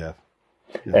they have.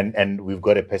 Yeah. And we've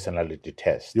got a personality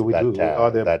test. Yeah, we do.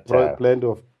 Plenty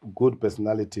of good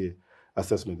personality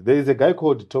assessment. There is a guy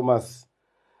called Thomas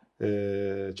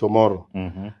Chomoro.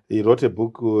 He wrote a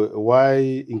book,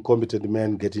 Why Incompetent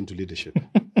Men Get into Leadership.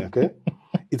 Okay,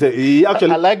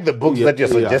 I like the books that you're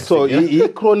suggesting. So he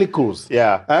chronicles.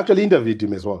 Yeah, I actually interviewed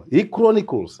him as well. He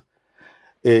chronicles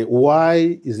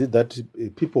why is it that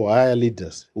people hire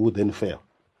leaders who then fail,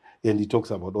 and he talks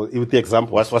about with the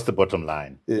example. What's the bottom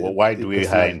line? Why do we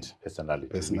hire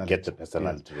personality? We get the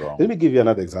personality wrong. Let me give you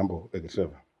another example,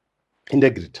 Trevor.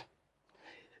 Integrity.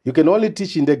 You can only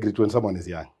teach integrity when someone is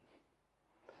young.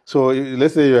 So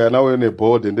let's say you are now on a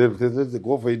board and let's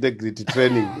go for integrity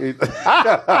training.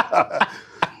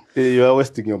 You are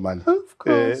wasting your money. Of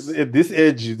course. At this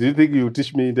age, do you think you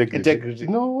teach me integrity?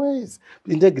 No ways.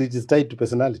 Integrity is tied to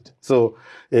personality. So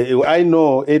I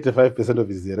know 85% of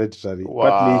it is hereditary. Wow.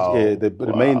 Partly, the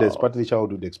remainder is partly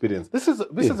childhood experience. This is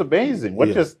amazing.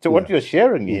 What you're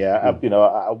sharing here.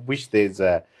 I wish there's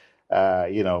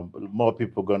more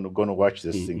people going to watch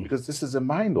this thing, because this is a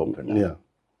mind opener. Yeah.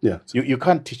 Yeah, you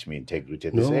can't teach me integrity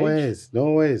at this age.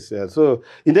 No ways. Yeah. So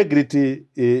integrity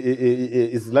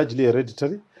is largely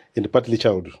hereditary and partly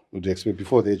childhood, would you expect,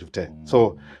 before the age of 10.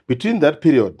 So between that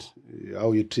period,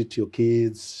 how you treat your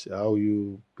kids,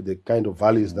 the kind of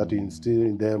values that you instill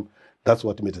in them, that's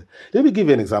what matters. Let me give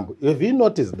you an example. Have you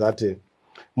noticed that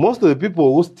most of the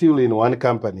people who steal in one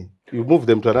company, you move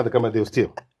them to another company, they'll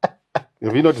steal?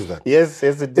 Have you noticed that? Yes,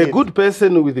 it did. A good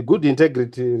person with good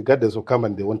integrity, regardless of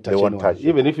company, they won't touch anyone.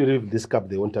 Even if you leave this cup,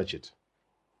 they won't touch it.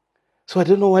 So I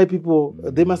don't know why people,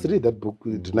 they must read that book,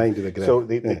 Denying to the Grave. So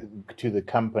to the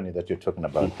company that you're talking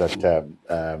about,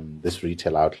 this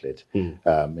retail outlet,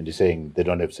 and you're saying they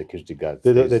don't have security guards,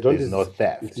 there's no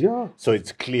theft. Yeah. So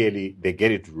it's clearly, they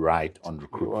get it right on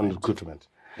recruitment.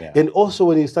 Yeah. And also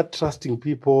when you start trusting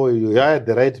people, you hire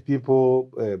the right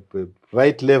people,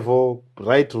 right level,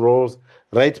 right roles,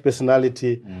 right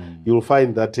personality, you'll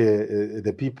find that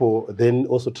the people then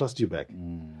also trust you back.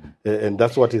 And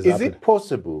that's what is happening. Is it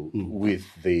possible with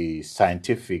the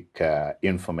scientific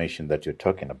information that you're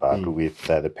talking about, with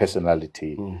the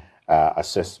personality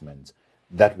assessments,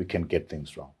 that we can get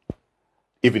things wrong?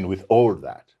 Even with all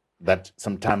that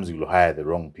sometimes you'll hire the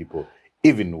wrong people,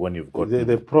 even when you've got...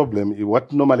 The problem,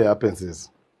 what normally happens is,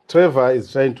 Trevor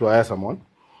is trying to hire someone,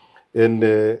 and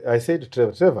I say to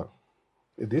Trevor,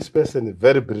 this person is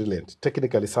very brilliant,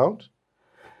 technically sound,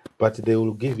 but they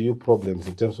will give you problems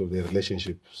in terms of their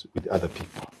relationships with other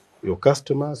people, your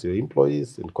customers, your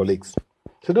employees, and colleagues.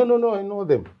 So no, I know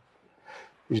them.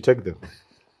 You take them.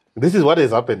 This is what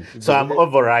has happened. So I'm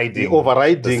overriding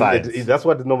the science. That's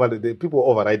what normally the people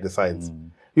override the science.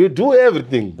 You do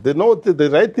everything. They know the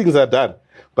right things are done,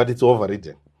 but it's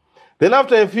overridden. Then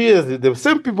after a few years, the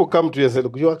same people come to you and say,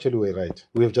 look, you actually were right.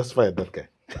 We have just fired that guy.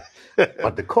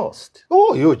 But the cost?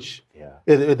 Oh, huge. Yeah.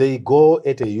 They go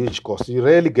at a huge cost. You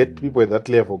rarely get people at that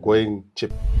level going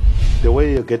cheap. The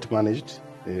way you get managed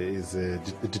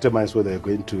determines whether you're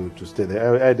going to stay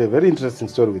there. I had a very interesting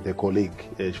story with a colleague.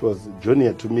 She was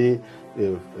junior to me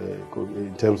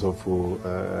in terms of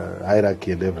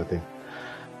hierarchy and everything.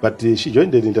 But she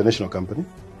joined an international company.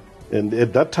 And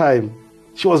at that time,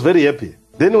 she was very happy.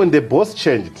 Then when the boss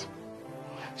changed,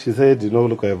 she said,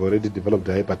 look, I have already developed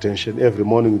hypertension. Every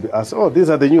morning we ask, these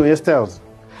are the new hairstyles.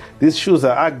 These shoes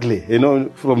are ugly,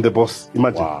 from the boss.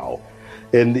 Imagine. Wow.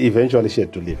 And eventually she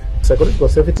had to leave. Psychological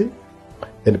safety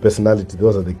and personality,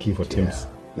 those are the key for teams.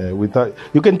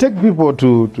 You can take people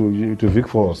to Vic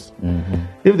Falls.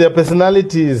 If their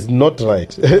personality is not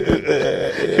right,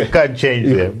 you can't change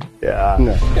them. Yeah.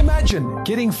 No. Imagine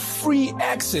getting free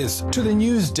access to the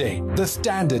Newsday, the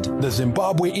Standard, the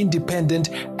Zimbabwe Independent,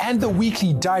 and the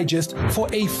Weekly Digest for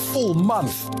a full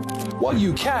month. Well,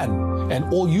 you can, and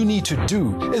all you need to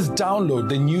do is download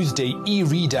the Newsday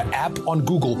e-reader app on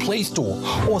Google Play Store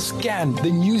or scan the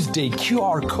Newsday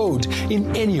QR code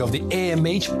in any of the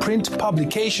AMH print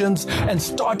publications and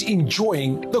start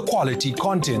enjoying the quality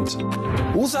content.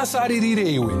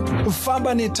 Usasarirewe,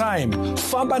 famba ne time,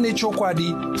 famba ne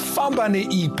chokwadi, famba ne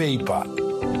e-paper.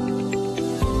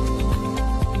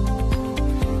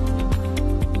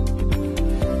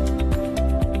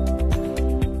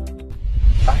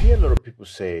 I hear a lot of people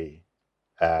say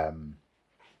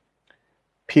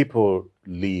people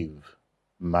leave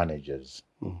managers,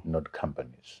 not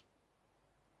companies.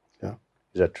 Yeah.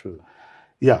 Is that true?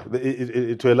 Yeah,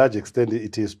 to a large extent,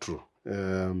 it is true.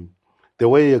 The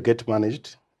way you get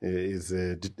managed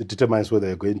determines whether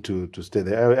you're going to stay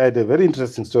there. I had a very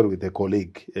interesting story with a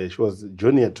colleague. She was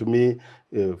junior to me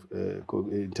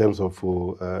in terms of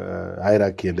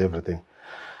hierarchy and everything.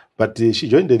 But she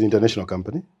joined an international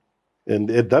company. And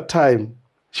at that time,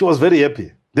 she was very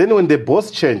happy. Then when the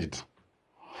boss changed,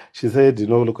 she said,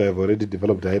 look, I've already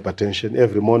developed hypertension.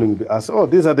 Every morning we ask, oh,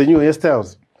 these are the new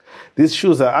hairstyles. These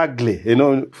shoes are ugly,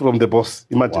 from the boss.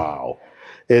 Imagine. Wow.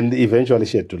 And eventually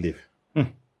she had to leave.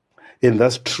 And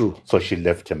that's true. So she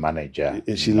left her manager.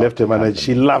 She left her manager.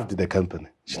 She loved the company.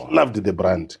 She loved the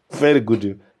brand. Very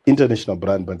good international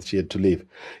brand, but she had to leave.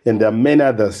 And there are many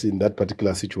others in that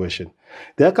particular situation.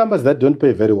 There are companies that don't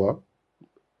pay very well,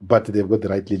 but they've got the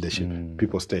right leadership.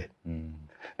 People stay.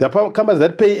 There are companies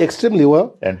that pay extremely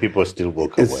well. And people still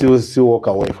walk away. Still walk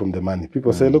away from the money.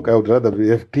 People say, look, I would rather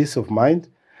have peace of mind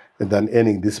than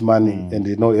earning this money and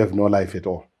have no life at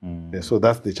all. So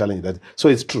that's the challenge. So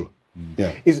it's true.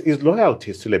 Yeah. Is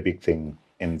loyalty still a big thing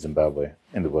in Zimbabwe,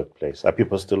 in the workplace? Are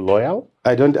people still loyal?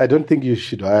 I don't think you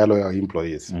should hire loyal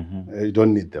employees. You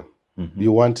don't need them.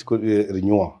 You want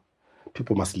renewal.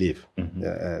 People must leave.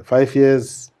 5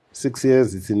 years, 6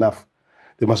 years, it's enough.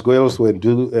 They must go elsewhere and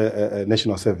do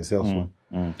national service elsewhere.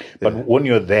 But when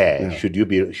you're there,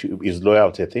 is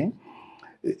loyalty a thing?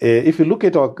 If you look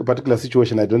at our particular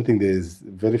situation, I don't think there's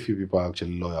very few people are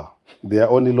actually loyal. They are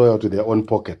only loyal to their own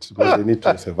pocket because they need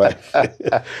to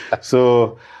survive.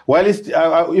 So while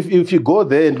if you go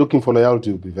there and looking for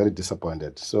loyalty, you'll be very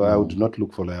disappointed. So I would not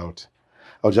look for loyalty.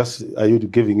 Are you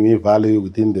giving me value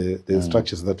within the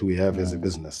structures that we have as a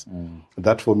business?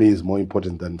 That for me is more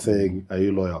important than saying, are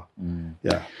you loyal?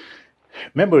 Yeah.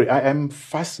 Remember, I am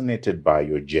fascinated by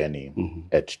your journey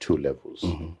at two levels.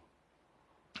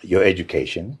 Your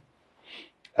education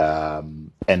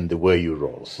and the way you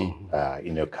rose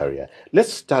in your career.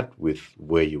 Let's start with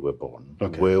where you were born.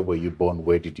 Okay. Where were you born?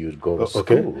 Where did you go to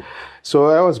school? So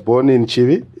I was born in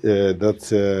Chivi,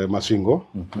 that's Masvingo.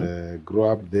 Grew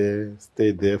up there,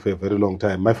 stayed there for a very long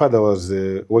time. My father was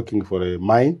working for a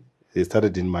mine. He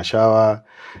started in Mashawa,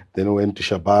 then went to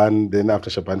Shaban, then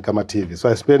after Shaban, Kamativi. So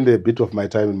I spent a bit of my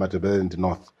time in Matabele in the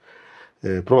north.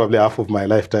 Probably half of my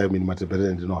lifetime in Matabele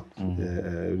in the north.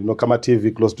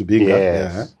 Kamativi, close to Binga.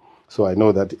 Yes. Yeah. So I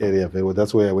know that area very well.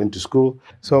 That's where I went to school.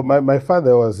 So my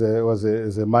father was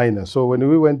a miner. So when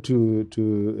we went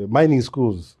to mining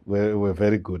schools, were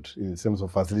very good in terms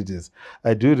of facilities.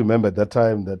 I do remember at that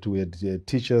time that we had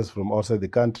teachers from outside the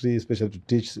country, especially to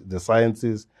teach the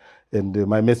sciences. And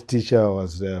my maths teacher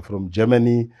was from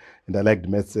Germany, and I liked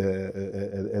maths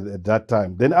at that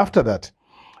time. Then after that,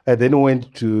 I then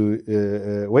went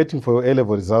to, waiting for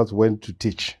A-level results, went to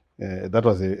teach. That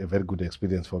was a very good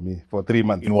experience for me for 3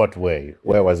 months. In what way?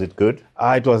 Where was it good?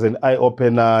 It was an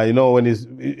eye-opener. When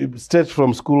you start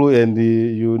from school and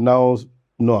you now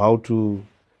know how to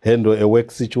handle a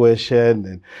work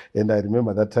situation. And I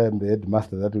remember that time the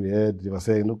headmaster that we had, he was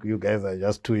saying, look, you guys are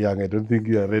just too young. I don't think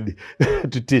you are ready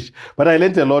to teach. But I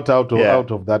learned a lot out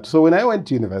of that. So when I went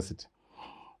to university,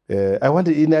 I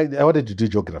wanted to do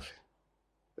geography.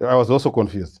 I was also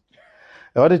confused.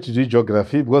 I wanted to do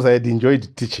geography because I had enjoyed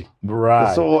teaching.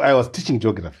 Right. So I was teaching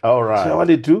geography. All right. So I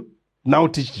wanted to now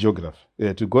teach geography,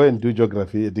 to go and do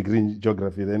geography, a degree in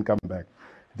geography, then come back.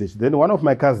 Then one of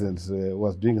my cousins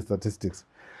was doing statistics.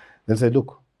 Then said,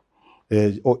 look,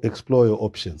 explore your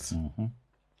options.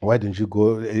 Why don't you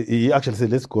go? He actually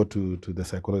said, let's go to the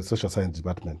psychology, social science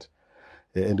department.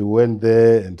 And we went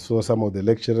there and saw some of the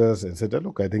lecturers and said,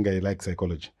 look, I think I like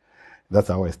psychology. That's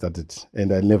how I started,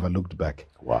 and I never looked back.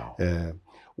 Wow.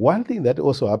 One thing that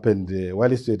also happened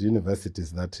while I studied at university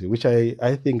is that, which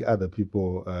I think other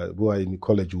people who are in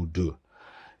college would do,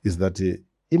 is that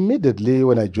immediately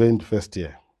when I joined first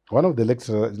year, one of the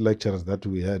lecturers that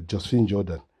we had, Josephine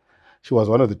Jordan, she was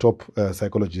one of the top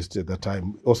psychologists at that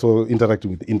time, also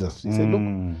interacting with industry. She said,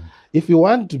 look, if you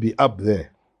want to be up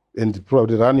there and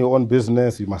probably run your own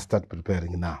business, you must start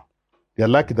preparing now. You're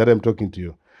lucky that I'm talking to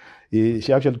you.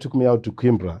 She actually took me out to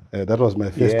Coimbra. That was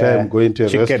my first time going to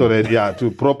a restaurant. Yeah,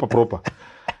 to proper.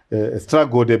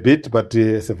 Struggled a bit, but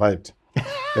survived.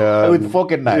 With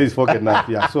fork and knife. With fork and knife,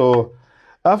 yeah. So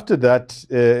after that,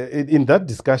 in that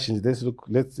discussion, they said, look,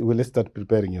 let's start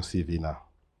preparing your CV now.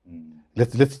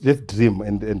 Let's dream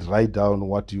and write down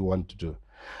what you want to do.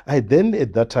 I then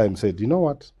at that time said, you know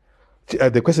what?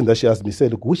 The question that she asked me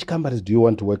said, look, which companies do you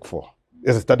want to work for?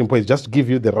 As a starting point, just to give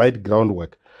you the right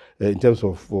groundwork in terms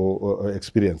of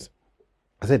experience.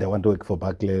 I said, I want to work for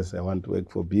Barclays, I want to work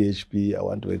for BHP, I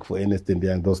want to work for Ernst &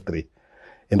 Young, those three.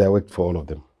 And I worked for all of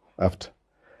them after.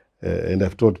 And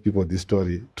I've told people this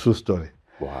story, true story.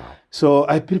 Wow. So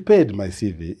I prepared my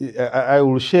CV. I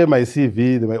will share my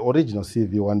CV, my original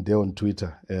CV, one day on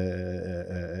Twitter.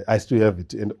 I still have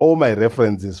it, and all my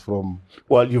references from.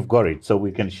 Well, you've got it, so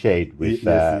we can share it with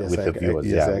the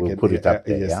viewers. We'll put it up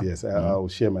there. Yes. I will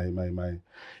share my.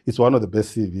 It's one of the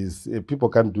best CVs. People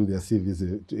can't do their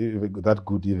CVs that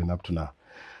good even up to now.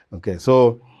 Okay,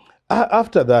 so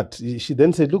after that, she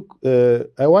then said, "Look,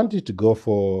 I want you to go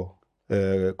for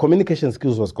communication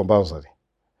skills was compulsory.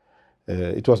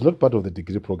 It was not part of the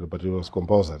degree program, but it was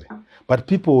compulsory. But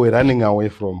people were running away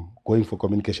from going for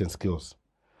communication skills.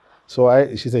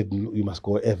 So she said, you must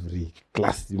go every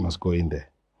class, you must go in there.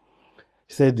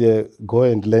 She said, go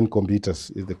and learn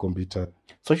computers, is the computer.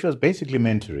 So she was basically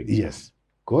mentoring. Yes.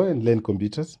 Go and learn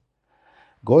computers.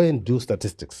 Go and do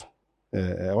statistics.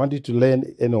 I want you to learn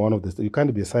any one of this. You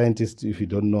can't be a scientist if you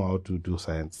don't know how to do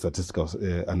statistical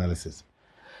analysis.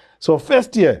 So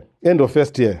end of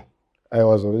first year, I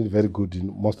was already very good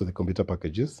in most of the computer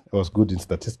packages. I was good in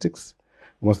statistics,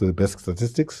 most of the basic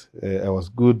statistics. I was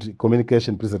good.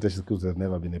 Communication, presentation skills have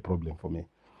never been a problem for me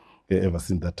ever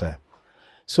since that time.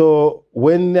 So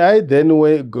when I then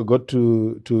got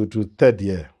to third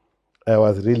year, I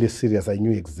was really serious. I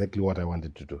knew exactly what I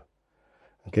wanted to do.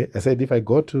 Okay, I said if I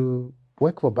go to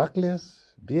work for Barclays,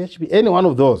 BHP, any one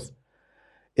of those,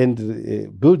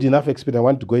 and build enough experience, I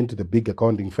want to go into the big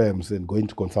accounting firms and go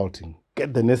into consulting.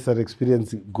 Get the necessary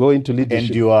experience, go into leadership.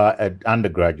 And you are at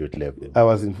undergraduate level? I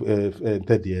was in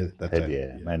third year that third time.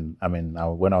 year. Yeah. And I mean,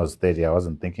 when I was third year, I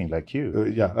wasn't thinking like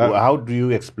you. How do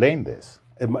you explain this?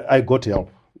 I got help.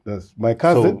 My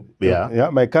cousin,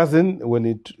 so, my cousin,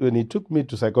 when he took me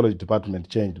to psychology department,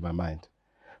 changed my mind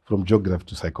from geography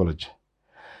to psychology.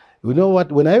 You know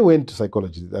what? When I went to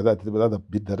psychology, that's the other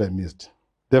bit that I missed.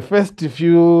 The first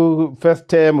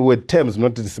term were terms,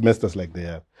 not the semesters like they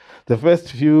are. The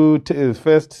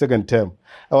second term,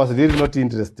 I was really not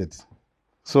interested.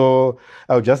 So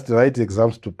I would just write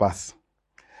exams to pass.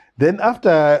 Then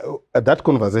after that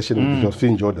conversation, which was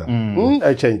Finn Jordan,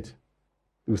 I changed.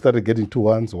 We started getting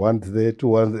 2-1s, 1s there,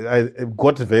 2-1s. I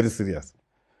got very serious.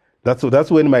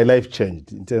 That's when my life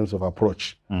changed in terms of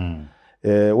approach.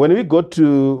 When we got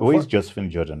to... Where is Josephine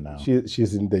Jordan now?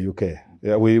 She's in the UK.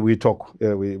 Yeah, we talk.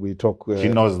 We talk. She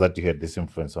knows that you had this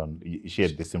influence on. She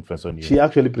had this influence on you. She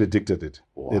actually predicted it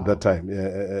Wow. at that time,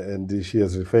 and she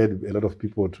has referred a lot of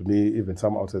people to me, even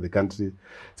some outside the country.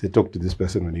 Say, talk to this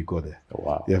person when you go there.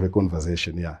 Wow. You have a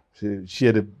conversation. Yeah, she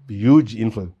had a huge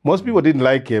influence. Most people didn't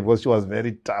like her because she was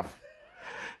very tough.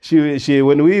 She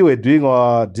when we were doing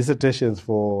our dissertations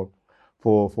for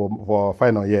our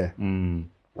final year, we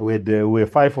were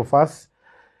 5 of us.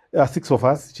 6 of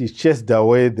us. She chased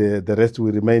away the rest.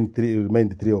 We remained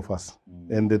 3 of us,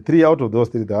 and the 3 out of those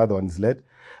 3, the other one is led.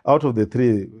 Out of the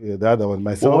 3, the other one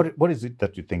myself. Well, what is it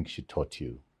that you think she taught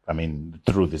you? I mean,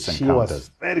 through this encounters. She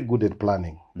was very good at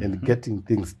planning and getting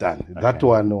things done. Okay. That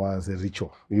one was a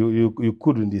ritual. You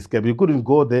couldn't escape. You couldn't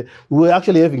go there. We were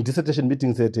actually having dissertation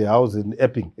meetings at a house in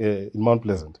Epping, in Mount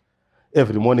Pleasant,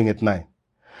 every morning at 9.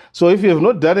 So if you have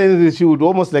not done anything, she would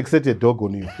almost like set a dog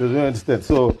on you. Do you understand?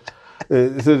 So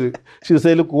she would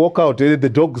say, look, walk out. The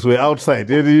dogs were outside.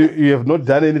 You have not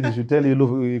done anything. She would tell you,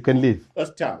 look, you can leave.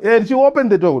 That's tough. And she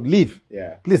opened the door. Leave.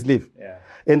 Yeah. Please leave. Yeah.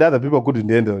 And other people couldn't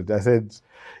handle it. I said,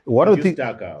 one of the things,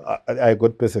 out. I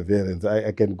got perseverance.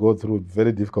 I can go through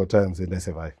very difficult times and I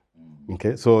survive.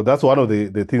 Okay. So that's one of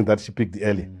the things that she picked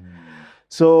early.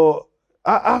 So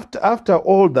after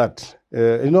all that,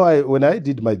 when I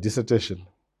did my dissertation,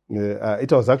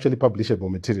 it was actually publishable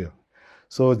material.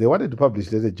 So they wanted to publish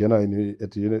the journal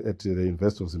at the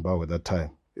University of Zimbabwe at that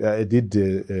time. I did,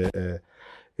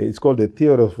 it's called the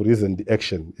Theory of Reasoned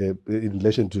Action in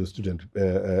relation to student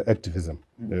activism.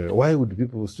 Why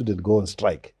would students go on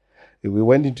strike? We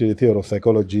went into the theory of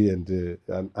psychology and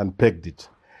unpacked it.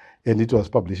 And it was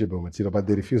publishable material, but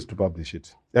they refused to publish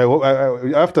it.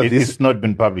 After this, it's not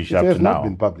been published up to now. It has not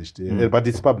been published, but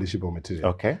it's publishable material.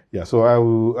 Okay. Yeah. So I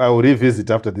will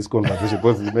revisit after this conversation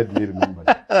because it made me remember.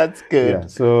 That's good. Yeah.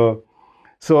 So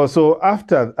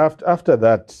after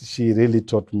that, she really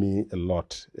taught me a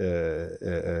lot.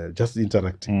 Just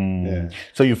interacting. Yeah.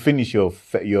 So you finish your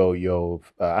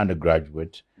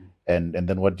undergraduate, and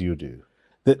then what do you do?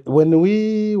 When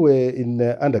we were in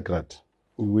undergrad.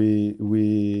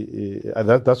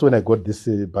 That's when I got this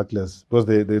Barclays, because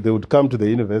they would come to the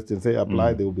university and say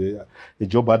apply. There will be a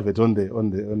job advert on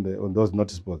those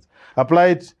notice boards.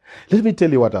 Applied. Let me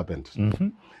tell you what happened.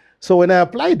 So when I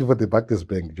applied for the Barclays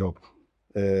Bank job,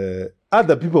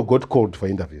 other people got called for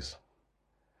interviews,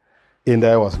 and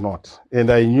I was not.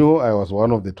 And I knew I was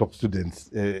one of the top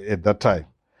students at that time.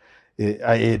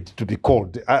 I had to be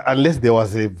called unless there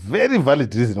was a very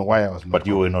valid reason why I was not. But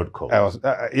you were not called. I was,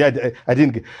 I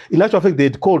didn't. In actual fact, they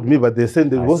had called me, but they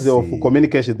sent there was for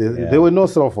communication. There were no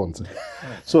cell phones,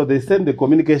 so they sent the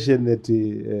communication at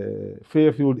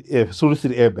Fairfield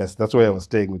Surrey Air Base. That's where I was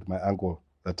staying with my uncle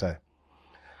that time.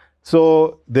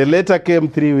 So the letter came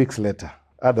 3 weeks later.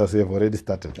 Others have already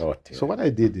started. Oh, so what I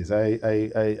did is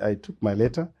I took my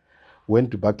letter,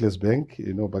 went to Barclays Bank.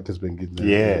 You know Barclays Bank in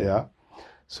yeah.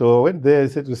 So I went there, I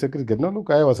said to the secretary, no, look,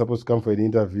 I was supposed to come for an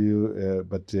interview,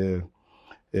 but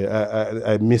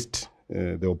I missed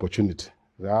the opportunity.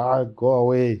 Go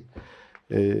away.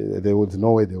 There was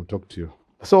no way they would talk to you.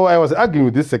 So I was arguing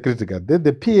with this security guard. Then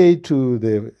the PA to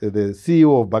the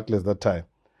CEO of Barclays that time,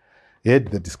 he had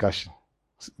the discussion.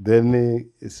 Then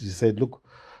she said, look,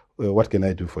 what can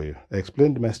I do for you? I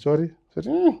explained my story. I said,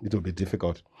 it will be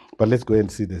difficult, but let's go and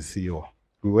see the CEO.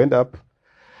 We went up.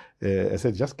 I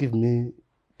said, just give me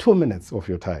 2 minutes of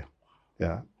your time.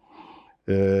 Yeah.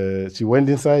 She went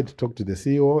inside, talked to the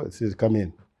CEO, and said, come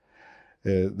in.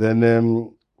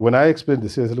 Then when I explained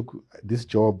this, I said, look, this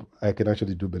job, I can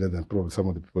actually do better than probably some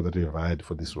of the people that you have hired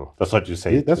for this role. That's what you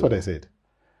said? That's what I said.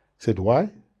 I said, why? I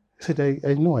said,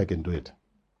 I know I can do it.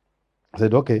 I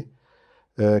said, okay,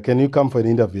 can you come for an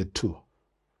interview at 2?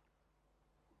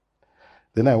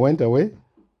 Then I went away,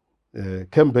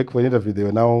 came back for an interview. There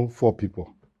were now 4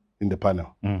 people in the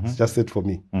panel. It's just set for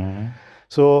me.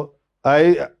 So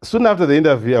soon after the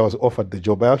interview, I was offered the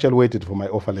job. I actually waited for my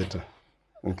offer letter.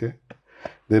 Okay.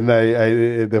 Then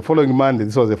the following Monday,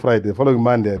 this was a Friday, the following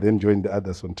Monday, I then joined the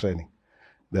others on training,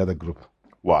 the other group.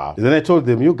 Wow. And then I told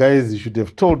them, you guys, you should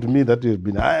have told me that you've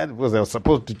been hired because I was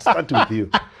supposed to start with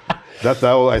you. That's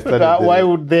how I started. Why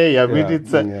would they? I mean,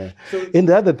 it's... And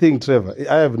the other thing, Trevor,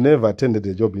 I have never attended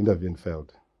a job interview and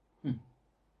failed.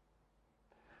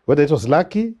 Whether it was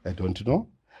lucky, I don't know,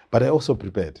 but I also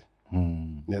prepared,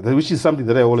 which is something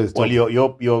that I always talk about.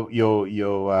 Well,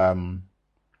 your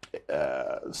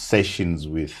sessions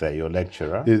with your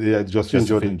lecturer,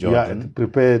 Josephine Jordan,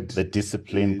 prepared. The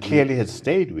discipline clearly has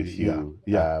stayed with you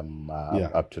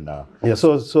up to now. Yeah.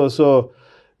 So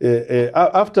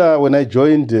after when I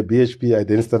joined BHP, I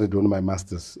then started on my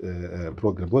master's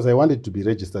program because I wanted to be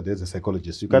registered as a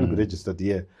psychologist. You can't be registered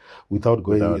here without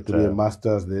going through a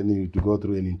master's. Then you to go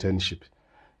through an internship,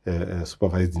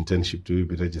 supervised internship to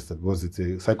be registered because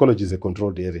psychology is a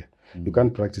controlled area. You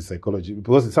can't practice psychology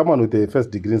because someone with a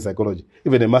first degree in psychology,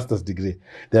 even a master's degree,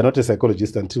 they are not a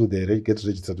psychologist until they get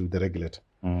registered with the regulator.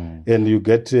 And you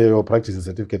get your practicing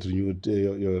certificate renewed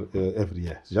every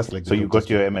year. It's just like so you got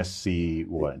your MSc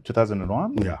in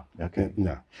 2001? Yeah. Okay.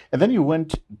 Yeah. And then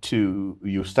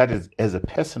you started as a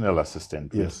personnel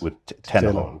assistant with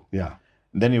Tenhall. Yeah.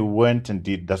 Then you went and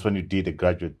that's when you did a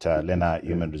graduate learner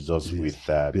human resource with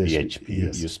BHP.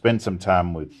 Yes. You spent some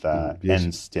time with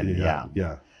Ernst & Young.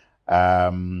 Yeah.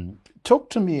 Talk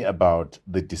to me about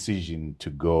the decision to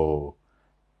go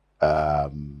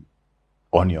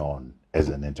on your own as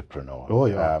an entrepreneur.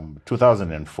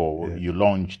 2004, you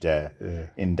launched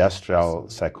Industrial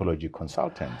Psychology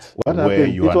Consultants. What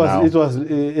happened? It was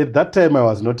at that time I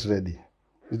was not ready.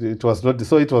 It was not,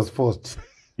 so it was forced.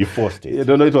 You forced it?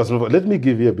 No, it was not. Let me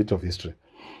give you a bit of history.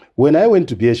 When I went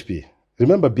to BHP,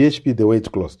 remember BHP, the way it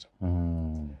closed.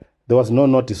 There was no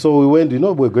notice. So we went,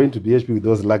 we're going to BHP with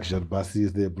those luxury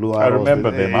buses, the blue arrows. I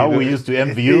remember them, how we used to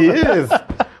envy you. Yes.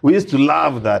 We used to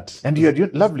love that. And you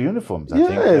had lovely uniforms,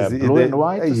 I think. Blue and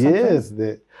white or yes.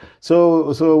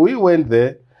 So we went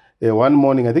there one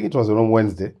morning, I think it was on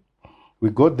Wednesday. We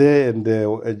got there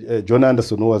and John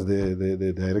Anderson, who was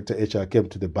the director HR, came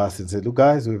to the bus and said, look,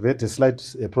 guys, we've had a slight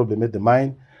problem at the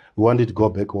mine. We wanted to go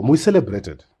back home. We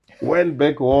celebrated. Went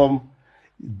back home.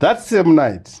 That same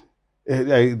night,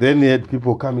 then he had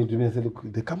people coming to me and said, look,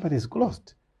 the company is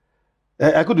closed.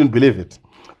 I couldn't believe it.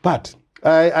 But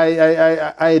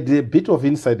I had a bit of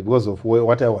insight because of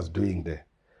what I was doing there.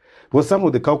 Because some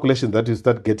of the calculations that you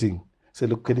start getting, say,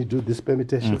 look, can you do this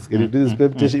permutations? Can you do this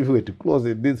permutation if we were to close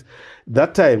it?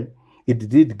 That time, it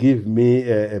did give me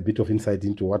a bit of insight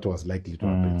into what was likely to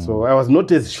happen. So I was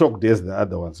not as shocked as the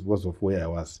other ones because of where I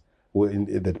was in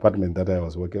the department that I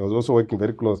was working. I was also working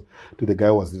very close to the guy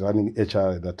who was running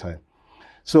HR at that time.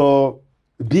 So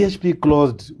BHP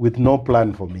closed with no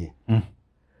plan for me.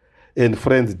 And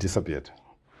friends disappeared.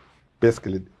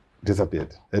 Basically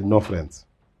disappeared. Had no friends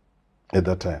at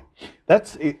that time.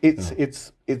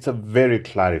 It's a very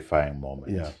clarifying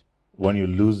moment when you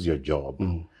lose your job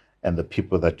and the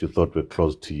people that you thought were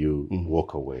close to you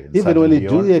walk away. And even when you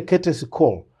do a courtesy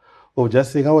call or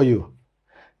just saying, how are you?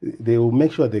 They will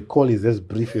make sure the call is as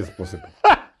brief as possible.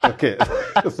 Okay.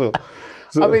 So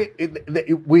I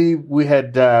mean, we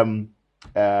had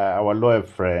our lawyer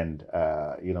friend,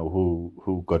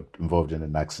 who got involved in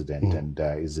an accident and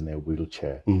is in a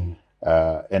wheelchair.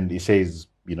 And he says,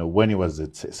 when he was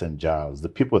at St. Giles, the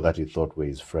people that he thought were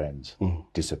his friends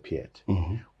disappeared.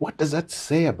 What does that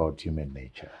say about human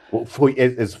nature?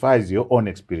 As far as your own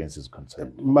experience is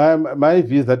concerned? My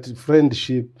view is that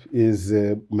friendship is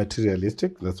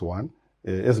materialistic. That's one.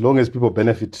 As long as people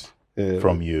benefit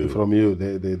from you,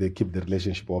 they keep the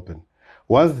relationship open.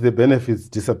 Once the benefits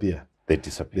disappear, they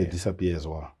disappear as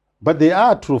well. But they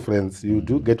are true friends. You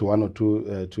do get one or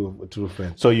two true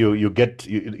friends. So you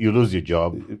lose your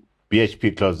job.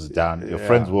 BHP closes down. Your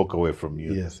friends walk away from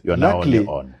you. Yes. You're now on your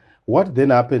own. What then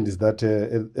happened is that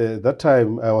at that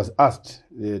time I was asked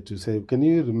to say, can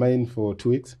you remain for 2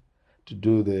 weeks to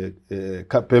do the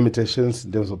permutations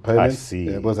in terms of payments? I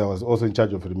see. Because I was also in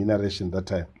charge of remuneration that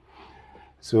time.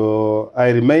 So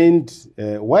I remained,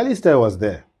 whilst I was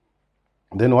there.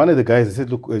 Then one of the guys said,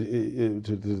 look,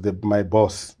 my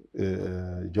boss,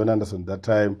 John Anderson, that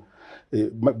time,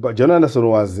 John Anderson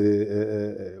was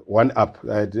one up.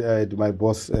 I had my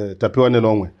boss, Tapiwa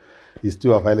Nelongwe. He's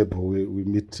still available. We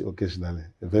meet occasionally.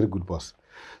 A very good boss.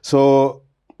 So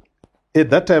at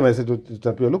that time, I said to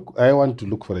Tapiwa, look, I want to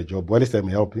look for a job. Whilst I'm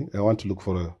helping, I want to look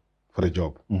for a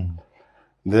job.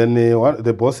 Then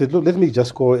the boss said, look, let me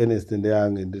just call Ernest and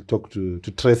Young and talk to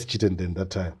Trace Chittenden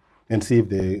that time and see if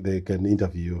they can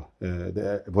interview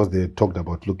you. Because they talked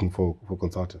about looking for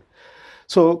consultant.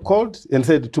 So called and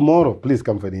said, tomorrow, please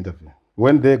come for an interview.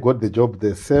 When they got the job,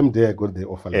 the same day I got the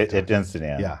offer letter. At Ensign,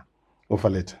 yeah, offer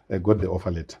letter. I got the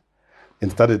offer letter and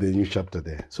started a new chapter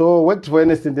there. So worked for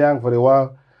Ernest & Young for a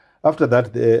while. After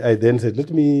that, I then said,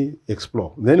 let me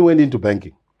explore. Then went into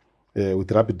banking with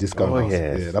Rapid Discount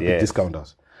House. Rapid Discount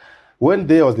House. When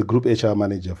there, I was the group HR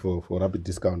manager for Rapid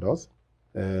Discount House.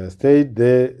 Stayed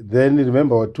there. Then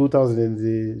remember,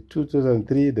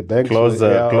 2003, the bank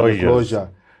closure.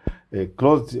 They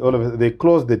closed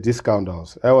the discount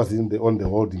house. I was on the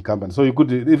holding company. So you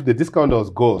could, if the discount house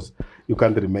goes, you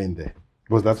can't remain there.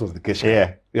 Because that was the case.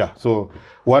 Yeah. So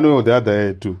one way or the other, I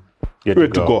had to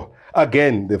go.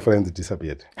 Again, the friends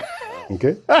disappeared.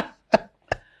 Okay?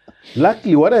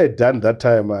 Luckily, what I had done that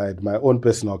time, I had my own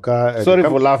personal car. Sorry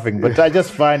for laughing, but I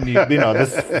just find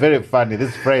this very funny.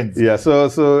 These friends. Yeah,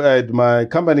 so I had my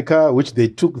company car, which they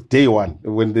took day one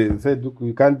when they said, "Look,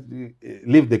 you can't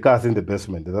leave the cars in the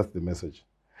basement." That's the message.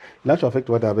 In actual fact,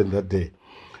 what happened that day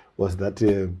was that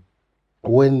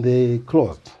when they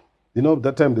closed,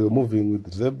 that time they were moving with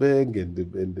Zebeng and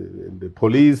the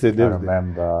police and everything. I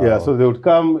remember. Yeah, so they would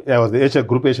come. I was the HR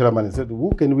group HR man and said,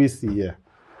 "Who can we see here?"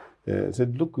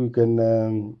 Said, look, we can,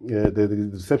 the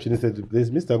receptionist said,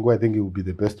 there's Mr. Nguwi, I think it would be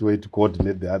the best way to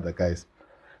coordinate the other guys.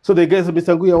 So the guys,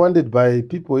 Mr. Nguwi, are wanted by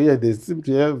people here, they seem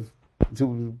to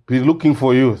be looking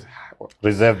for you.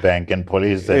 Reserve Bank and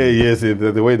police. Yes,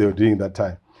 the way they were doing that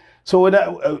time. So when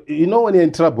when you're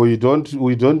in trouble, we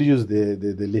don't use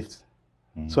the lift.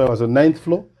 So I was on 9th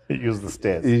floor. You use the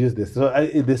stairs. So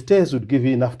the stairs would give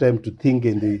you enough time to think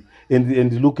and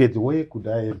look at where could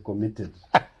I have committed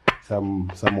some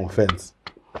offense.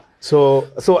 So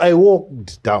I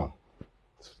walked down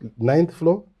 9th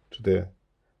floor to the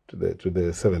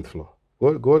 7th floor.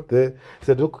 Go there.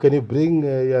 Said, look, can you bring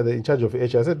the in charge of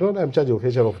HR? I said, no, I'm in charge of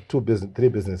HR of 3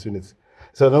 business units.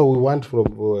 So no, we want from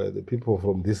the people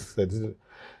from this. He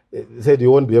said,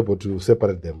 you won't be able to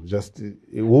separate them. Just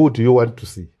who do you want to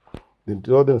see? Then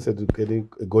all of them said, can you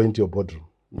go into your boardroom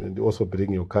and also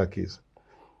bring your car keys?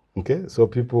 Okay, so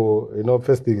people,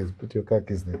 first thing is put your car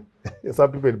keys there.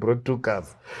 Some people brought 2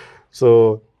 cars.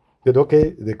 So said,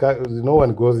 okay, the car, no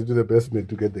one goes into the basement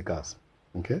to get the cars.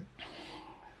 Okay,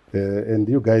 and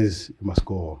you guys must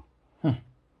go home.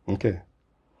 Okay,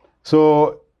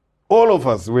 so all of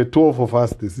us, were 12 of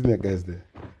us, the senior guys there.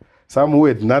 Some who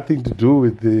had nothing to do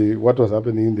with what was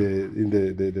happening in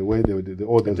the way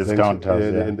all the discount house,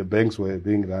 and the banks were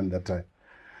being run that time.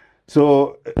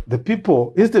 So the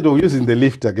people, instead of using the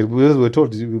lift again, we were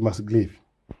told we must leave,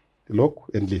 lock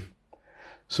and leave.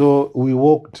 So we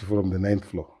walked from the 9th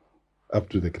floor up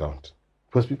to the ground.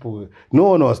 Because no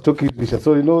one was talking to each other.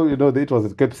 So it was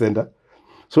a Cape Center.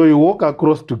 So you walk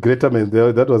across to Greatermans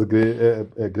there. That was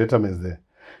Greatermans there.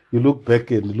 You look back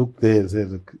and look there and say,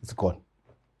 it's gone.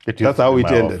 That's how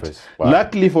it ended. Wow.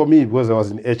 Luckily for me, because I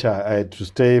was in HR, I had to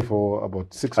stay for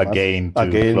about 6 months. Again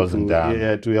to close them down.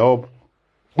 Yeah, to help.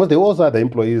 But there was other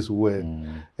employees who were,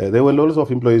 there were lots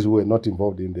of employees who were not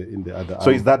involved in the other. So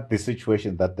is that the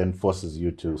situation that then forces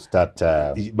you to start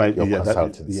your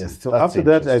consultancy? Yes. So after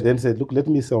that, I then said, look, let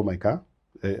me sell my car.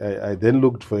 I then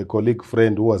looked for a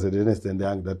friend who was at Ernest &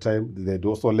 Young that time. They'd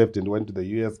also left and went to the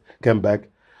US, came back.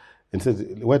 and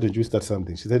said, why don't you start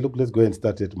something? She said, look, let's go and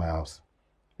start at my house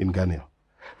in Ghana.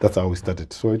 That's how we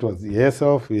started. So it was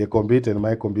herself, her computer and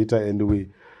my computer, and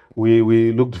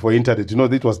we looked for internet. You know,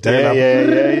 it was dial-up.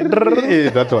 Yeah,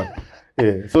 that one.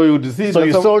 Yeah. So you would see. So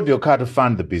you sold your car to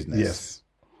fund the business. Yes,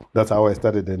 that's how I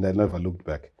started, and I never looked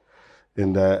back.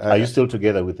 And are you still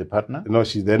together with the partner? No,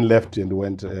 she then left and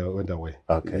went away.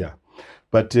 Okay. Yeah,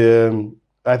 but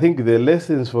I think the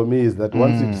lessons for me is that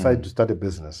once you decide to start a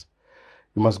business,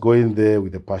 you must go in there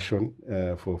with a passion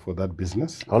for that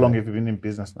business. How long have you been in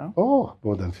business now? Oh,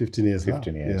 more than 15 years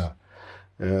 15 now. years. Yeah.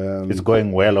 It's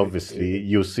going well, obviously.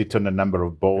 You sit on a number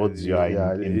of boards. You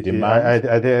are in demand.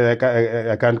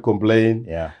 I can't complain.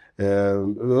 Yeah.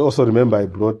 Also remember I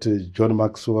brought John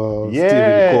Maxwell, Yes.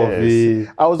 Stephen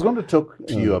Covey. I was going to talk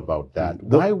to you about that.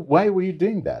 Why were you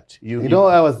doing that? You know,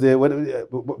 I was there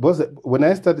when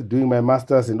I started doing my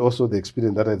masters, and also the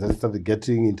experience that I started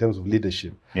getting in terms of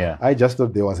leadership. Yeah. I just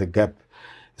thought there was a gap.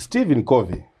 Stephen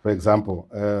Covey, for example,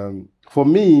 for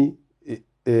me,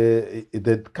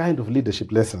 the kind of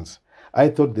leadership lessons, I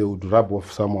thought they would rub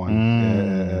off someone.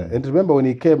 And remember, when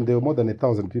he came, there were more than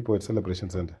 1,000 people at Celebration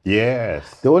Center.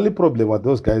 Yes. The only problem was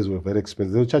those guys were very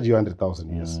expensive. They'll charge you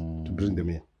 100,000 years to bring them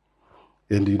in.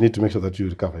 And you need to make sure that you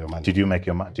recover your money. Did you make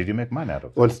money out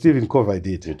of that? On Stephen Covey, I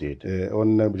did. You did.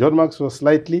 On John Maxwell,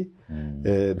 slightly.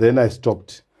 Then I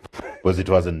stopped. Because it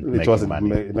wasn't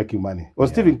making money. On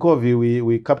Stephen Covey,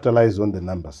 we capitalized on the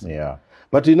numbers. Yeah.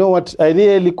 But you know what? I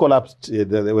nearly collapsed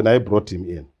when I brought him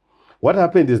in. What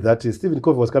happened is that Stephen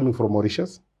Covey was coming from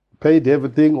Mauritius, paid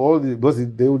everything, because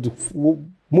they would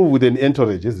move with an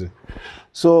entourage, isn't it?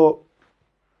 So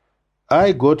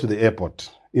I go to the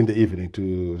airport in the evening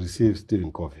to receive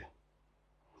Stephen Covey.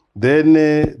 Then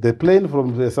the plane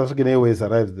from the South African Airways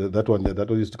arrived, that one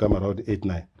used to come around 8,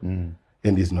 9,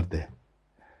 and he's not there.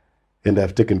 And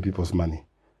I've taken people's money.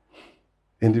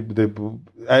 And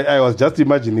I was just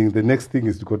imagining the next thing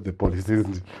is to go to the police.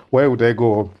 Why would I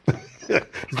go home?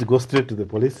 To go straight to the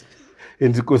police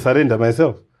and to go surrender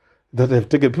myself. That I've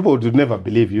taken. People would never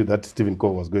believe you that Stephen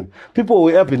Covey was going. People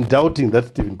were up in doubting that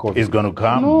Stephen Covey is going to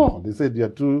come. No, they said you are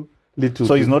too little.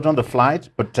 So he's not on the flight.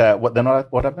 But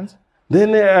what happens?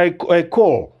 Then I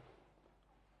call.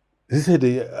 They said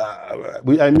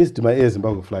I missed my Air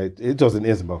Zimbabwe flight. It was an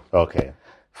Air Zimbabwe. Okay.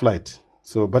 Flight.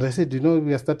 So, but I said,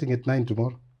 we are starting at 9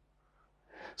 tomorrow.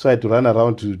 So I had to run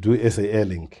around to do SA Air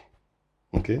Link.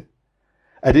 Okay.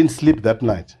 I didn't sleep that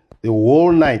night. The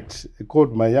whole night. I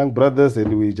called my young brothers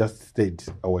and we just stayed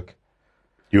awake.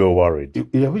 You were worried?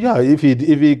 Yeah. If he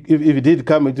did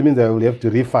come, it means I will have to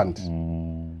refund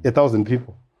 1,000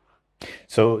 people.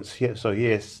 So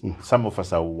yes, some of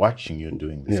us are watching you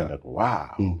doing this. Like,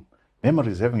 wow.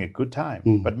 Memory is having a good time.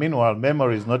 But meanwhile,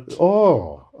 memory is not...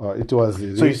 it was...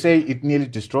 So you say it nearly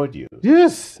destroyed you?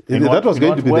 Yes. That was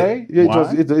going to be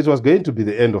it was going to be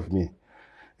the end of me.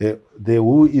 The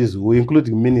who is who,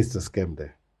 including ministers, came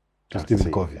there to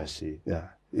Stephen Covey. I see. Yeah.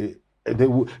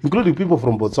 Including people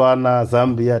from Botswana,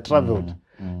 Zambia, traveled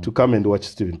to come and watch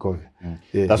Stephen Covey.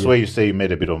 That's where you say you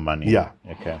made a bit of money. Yeah.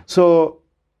 Okay. So...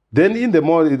 Then in the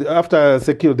morning, after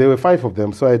secure, there were 5 of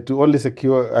them, so I had to only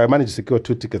I managed to secure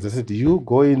 2 tickets. I said, you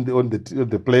go in on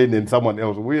the plane and someone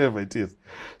else, wherever it is.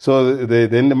 So they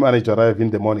then managed to arrive in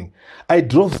the morning. I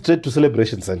drove straight to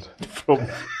Celebration Center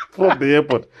from the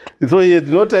airport. So he had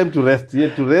no time to rest. He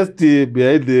had to rest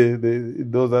behind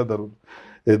those other rooms.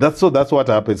 That's what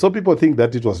happened. So people think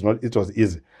that it was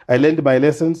easy. I learned my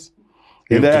lessons.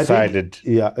 You decided.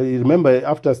 I remember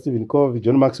after Stephen Covey,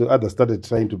 John Maxwell, others started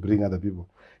trying to bring other people.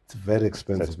 It's very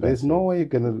expensive. There's no way you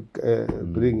can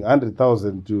bring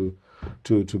 100,000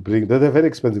 to bring. They're very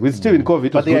expensive. With Stephen Covey,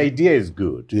 but the idea is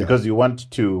good because you want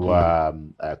to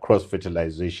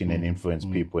cross-fertilization and influence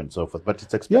people and so forth. But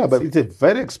it's expensive. Yeah, but it's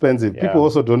very expensive. People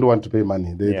also don't want to pay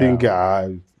money. They think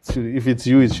if it's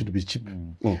you, it should be cheap.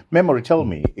 Memory, tell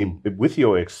me, with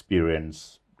your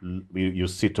experience, you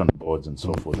sit on boards and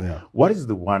so forth. What is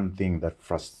the one thing that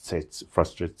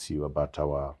frustrates you about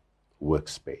our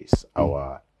workspace,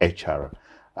 our HR,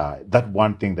 that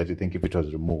one thing that you think if it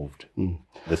was removed,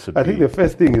 this would I think the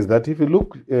first thing is that if you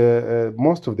look,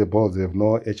 most of the boards have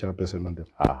no HR person on them.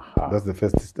 That's the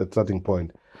first starting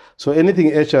point. So anything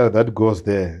HR that goes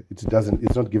there, it's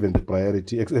not given the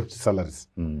priority except salaries.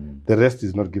 The rest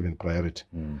is not given priority.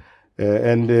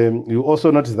 And you also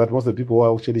notice that most of the people who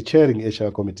are actually chairing HR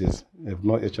committees have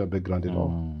no HR background at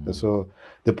all. So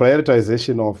the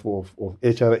prioritization of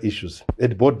HR issues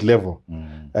at board level,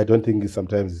 I don't think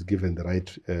sometimes is given the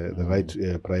right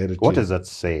priority. What does that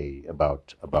say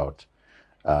about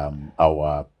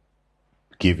our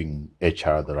giving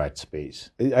HR the right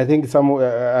space? I think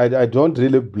I don't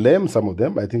really blame some of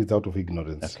them. I think it's out of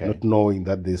ignorance, not knowing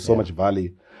that there's so much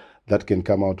value that can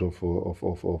come out of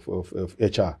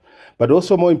HR. But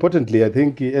also, more importantly, I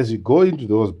think as you go into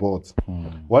those boards,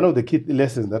 one of the key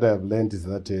lessons that I have learned is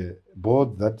that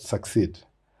boards that succeed,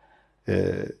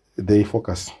 they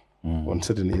focus on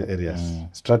certain areas,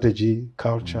 strategy,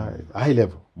 culture, high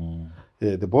level.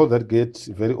 The boards that get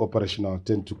very operational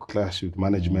tend to clash with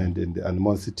management and the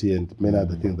animosity and many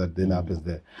other things that then happens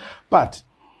there. But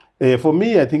for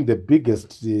me, I think the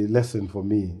biggest lesson for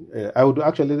me, I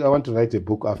want to write a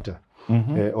book after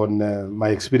on my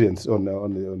experience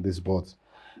on these boards.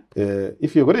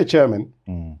 If you've got a chairman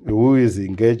who is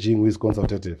engaging, who is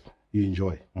consultative, you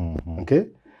enjoy. Okay?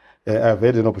 I've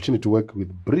had an opportunity to work with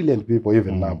brilliant people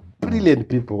even now. Brilliant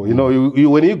people. You know,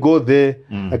 when you go there,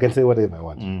 I can say whatever I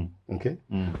want. Okay?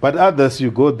 But others,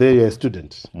 you go there, you're a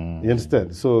student. You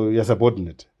understand? So you're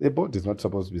subordinate. A board is not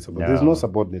supposed to be subordinate. There's no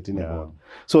subordinate in a board.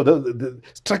 So the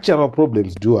structural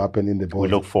problems do happen in the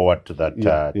board. We look forward to that.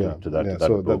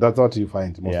 So that's what you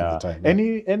find most of the time.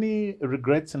 Any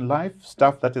regrets in life?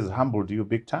 Stuff that has humbled you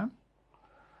big time?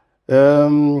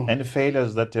 Any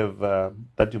failures that have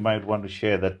that you might want to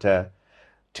share that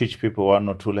teach people one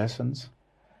or two lessons?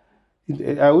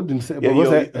 I wouldn't say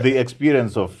because the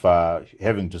experience of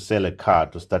having to sell a car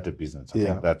to start a business. I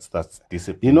think that's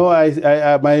discipline. You know,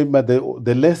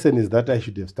 the lesson is that I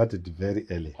should have started very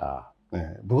early.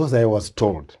 Because I was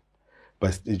told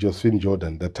by Josephine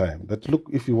Jordan that time that look,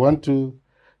 if you want to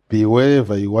be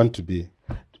wherever you want to be,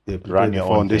 run your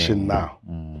foundation now.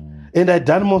 And I'd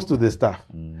done most of the stuff.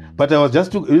 But I was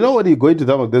just when you go into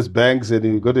some of these banks and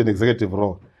you got an executive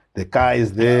role, the car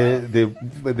is there.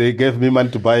 They gave me money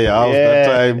to buy a house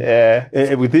that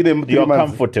time. Within a few you're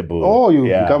months, comfortable. Oh, you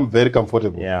become very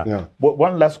comfortable. But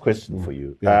one last question for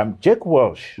you. Jack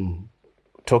Welch,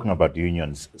 talking about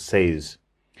unions, says,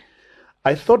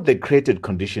 I thought they created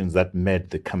conditions that made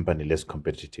the company less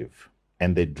competitive,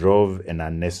 and they drove an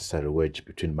unnecessary wedge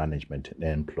between management and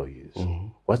employees.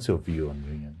 What's your view on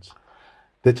unions?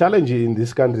 The challenge in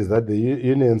this country is that the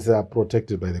unions are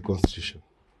protected by the Constitution.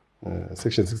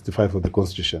 Section 65 of the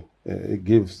Constitution. It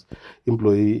gives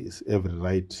employees a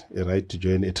right to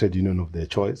join a trade union of their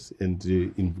choice and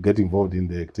get involved in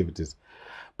the activities.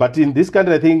 But in this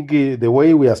country, I think the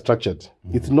way we are structured,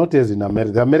 it's not as in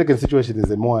America. The American situation is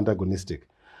more antagonistic.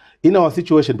 In our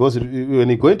situation, because when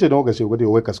you go into an organization, you've got your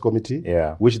workers' committee,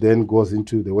 which then goes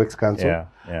into the works council,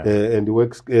 and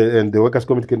the workers'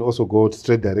 committee can also go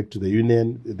straight direct to the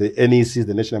union, the NEC,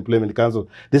 the National Employment Council.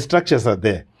 The structures are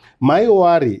there. My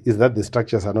worry is that the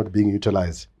structures are not being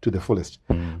utilized to the fullest.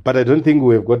 But I don't think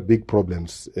we've got big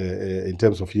problems in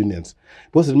terms of unions.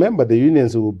 Because remember, the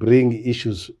unions will bring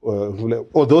issues,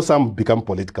 although some become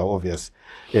political, obvious,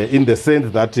 in the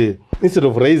sense that instead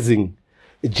of raising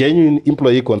genuine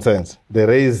employee concerns, they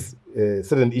raise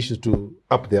certain issues to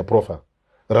up their profile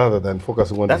rather than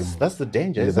focusing on that's the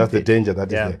danger. That's the danger that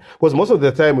is there. Because most of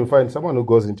the time we find someone who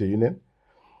goes into a union,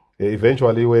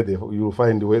 eventually you'll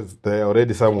find ways they're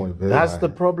already somewhere. That's the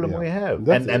problem we have.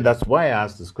 And that's why I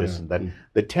asked this question, that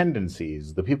the tendency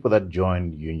is the people that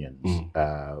join unions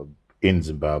in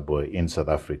Zimbabwe, in South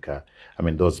Africa, I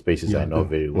mean, those spaces I know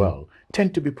very well,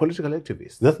 tend to be political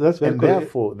activists. That's very and correct.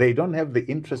 therefore, they don't have the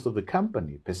interest of the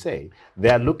company per se. They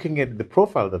are looking at the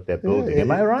profile that they're building. Am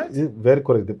I right? Very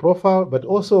correct. The profile, but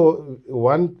also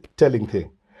one telling thing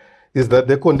is that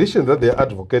the conditions that they're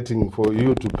advocating for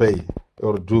you to pay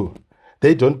or do,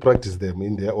 they don't practice them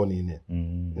in their own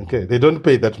union. Okay, they don't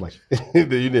pay that much.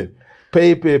 The union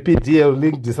pay PDL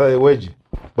linked wage,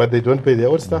 but they don't pay their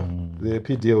own stuff. The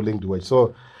PDL linked wage.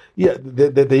 So,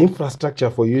 the infrastructure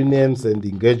for unions and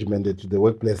engagement to the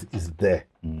workplace is there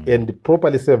and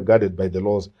properly safeguarded by the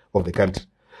laws of the country.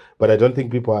 But I don't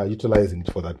think people are utilizing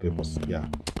it for that purpose.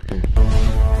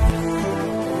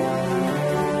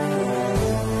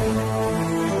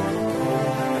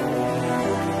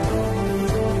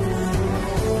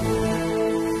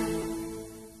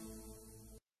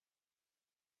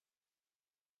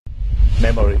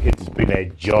 Memory, it's been a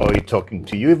joy talking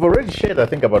to you. We've already shared, I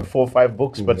think, about 4 or 5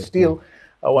 books, but still,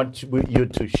 I want you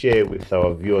to share with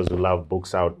our viewers who love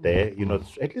books out there,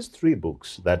 at least 3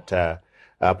 books that,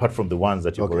 apart from the ones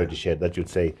that you've already shared, that you'd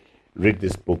say, read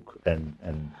this book and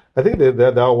I think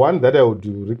the one that I would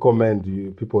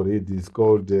recommend people read is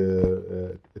called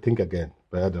Think Again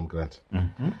by Adam Grant.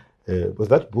 Because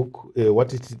that book,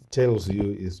 what it tells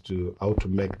you is how to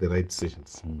make the right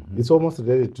decisions. It's almost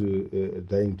ready to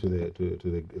dying to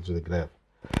the grave.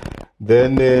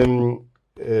 Then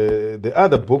the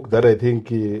other book that I think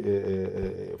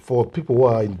for people who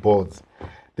are in boards,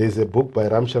 There's a book by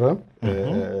Ramcharan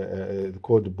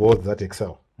called Boards That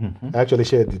Excel. I actually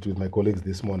shared it with my colleagues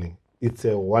this morning. It's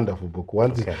a wonderful book.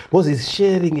 Because he's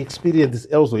sharing experiences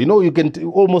also. You know, you can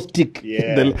almost tick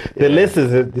the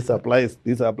lessons. This applies,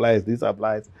 this applies, this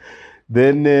applies.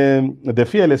 Then the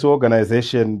Fearless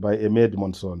Organization by Ahmed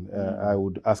Monson. I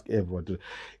would ask everyone to.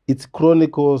 It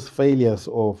chronicles failures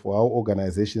of how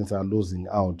organizations are losing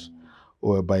out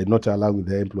or by not allowing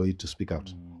their employee to speak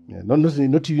out.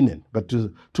 Not union, but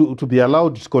to be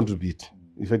allowed to contribute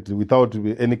effectively without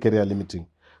any career limiting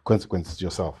consequences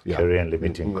yourself. Career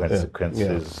limiting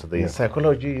consequences. The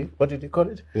psychology, what did you call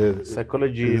it?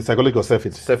 Psychological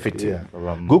safety. Yeah.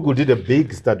 Google did a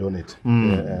big study on it.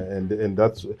 And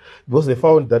that's because they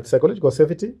found that psychological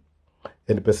safety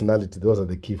and personality, those are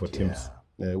the key for teams.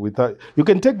 Without, you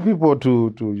can take people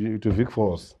to Vic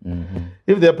Falls.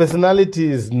 If their personality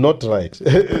is not right,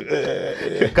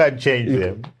 you can't change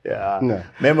them. No.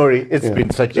 Memory, it's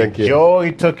been such a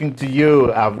joy talking to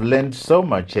you. I've learned so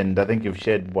much, and I think you've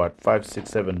shared 5, 6,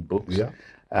 7 books.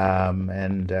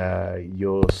 And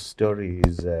your story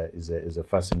is a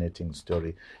fascinating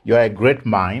story. You are a great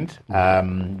mind.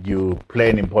 You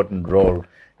play an important role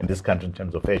in this country in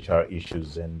terms of HR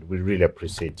issues, and we really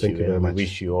appreciate you. Thank you very much. We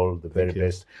wish you all the very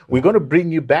best. We're going to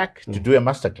bring you back to do a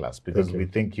masterclass because we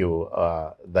think you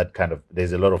that kind of.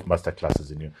 There's a lot of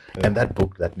masterclasses in you, and that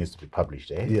book that needs to be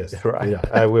published. Yes, right. Yeah,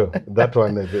 I will. That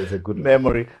one is a good one.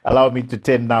 Memory. Allow me to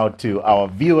turn now to our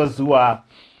viewers who are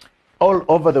all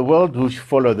over the world who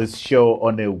follow this show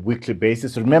on a weekly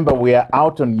basis. Remember, we are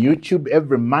out on YouTube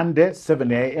every Monday,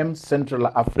 7 a.m. Central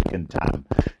African time.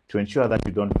 To ensure that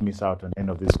you don't miss out on any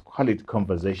of these quality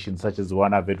conversations, such as the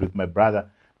one I've had with my brother,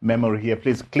 Memory here,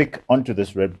 please click onto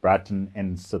this red button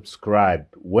and subscribe.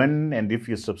 When and if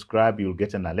you subscribe, you'll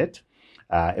get an alert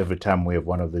every time we have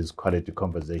one of these quality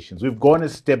conversations. We've gone a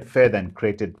step further and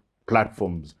created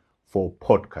platforms for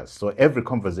podcasts. So every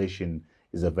conversation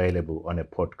is available on a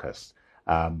podcast.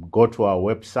 Go to our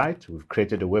website. We've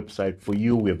created a website for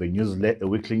you. We have a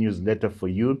weekly newsletter for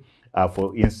you.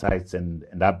 For insights and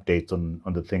updates on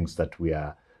the things that we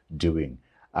are doing.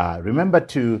 Remember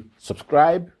to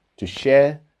subscribe, to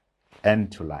share,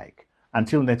 and to like.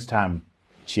 Until next time,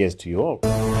 cheers to you all.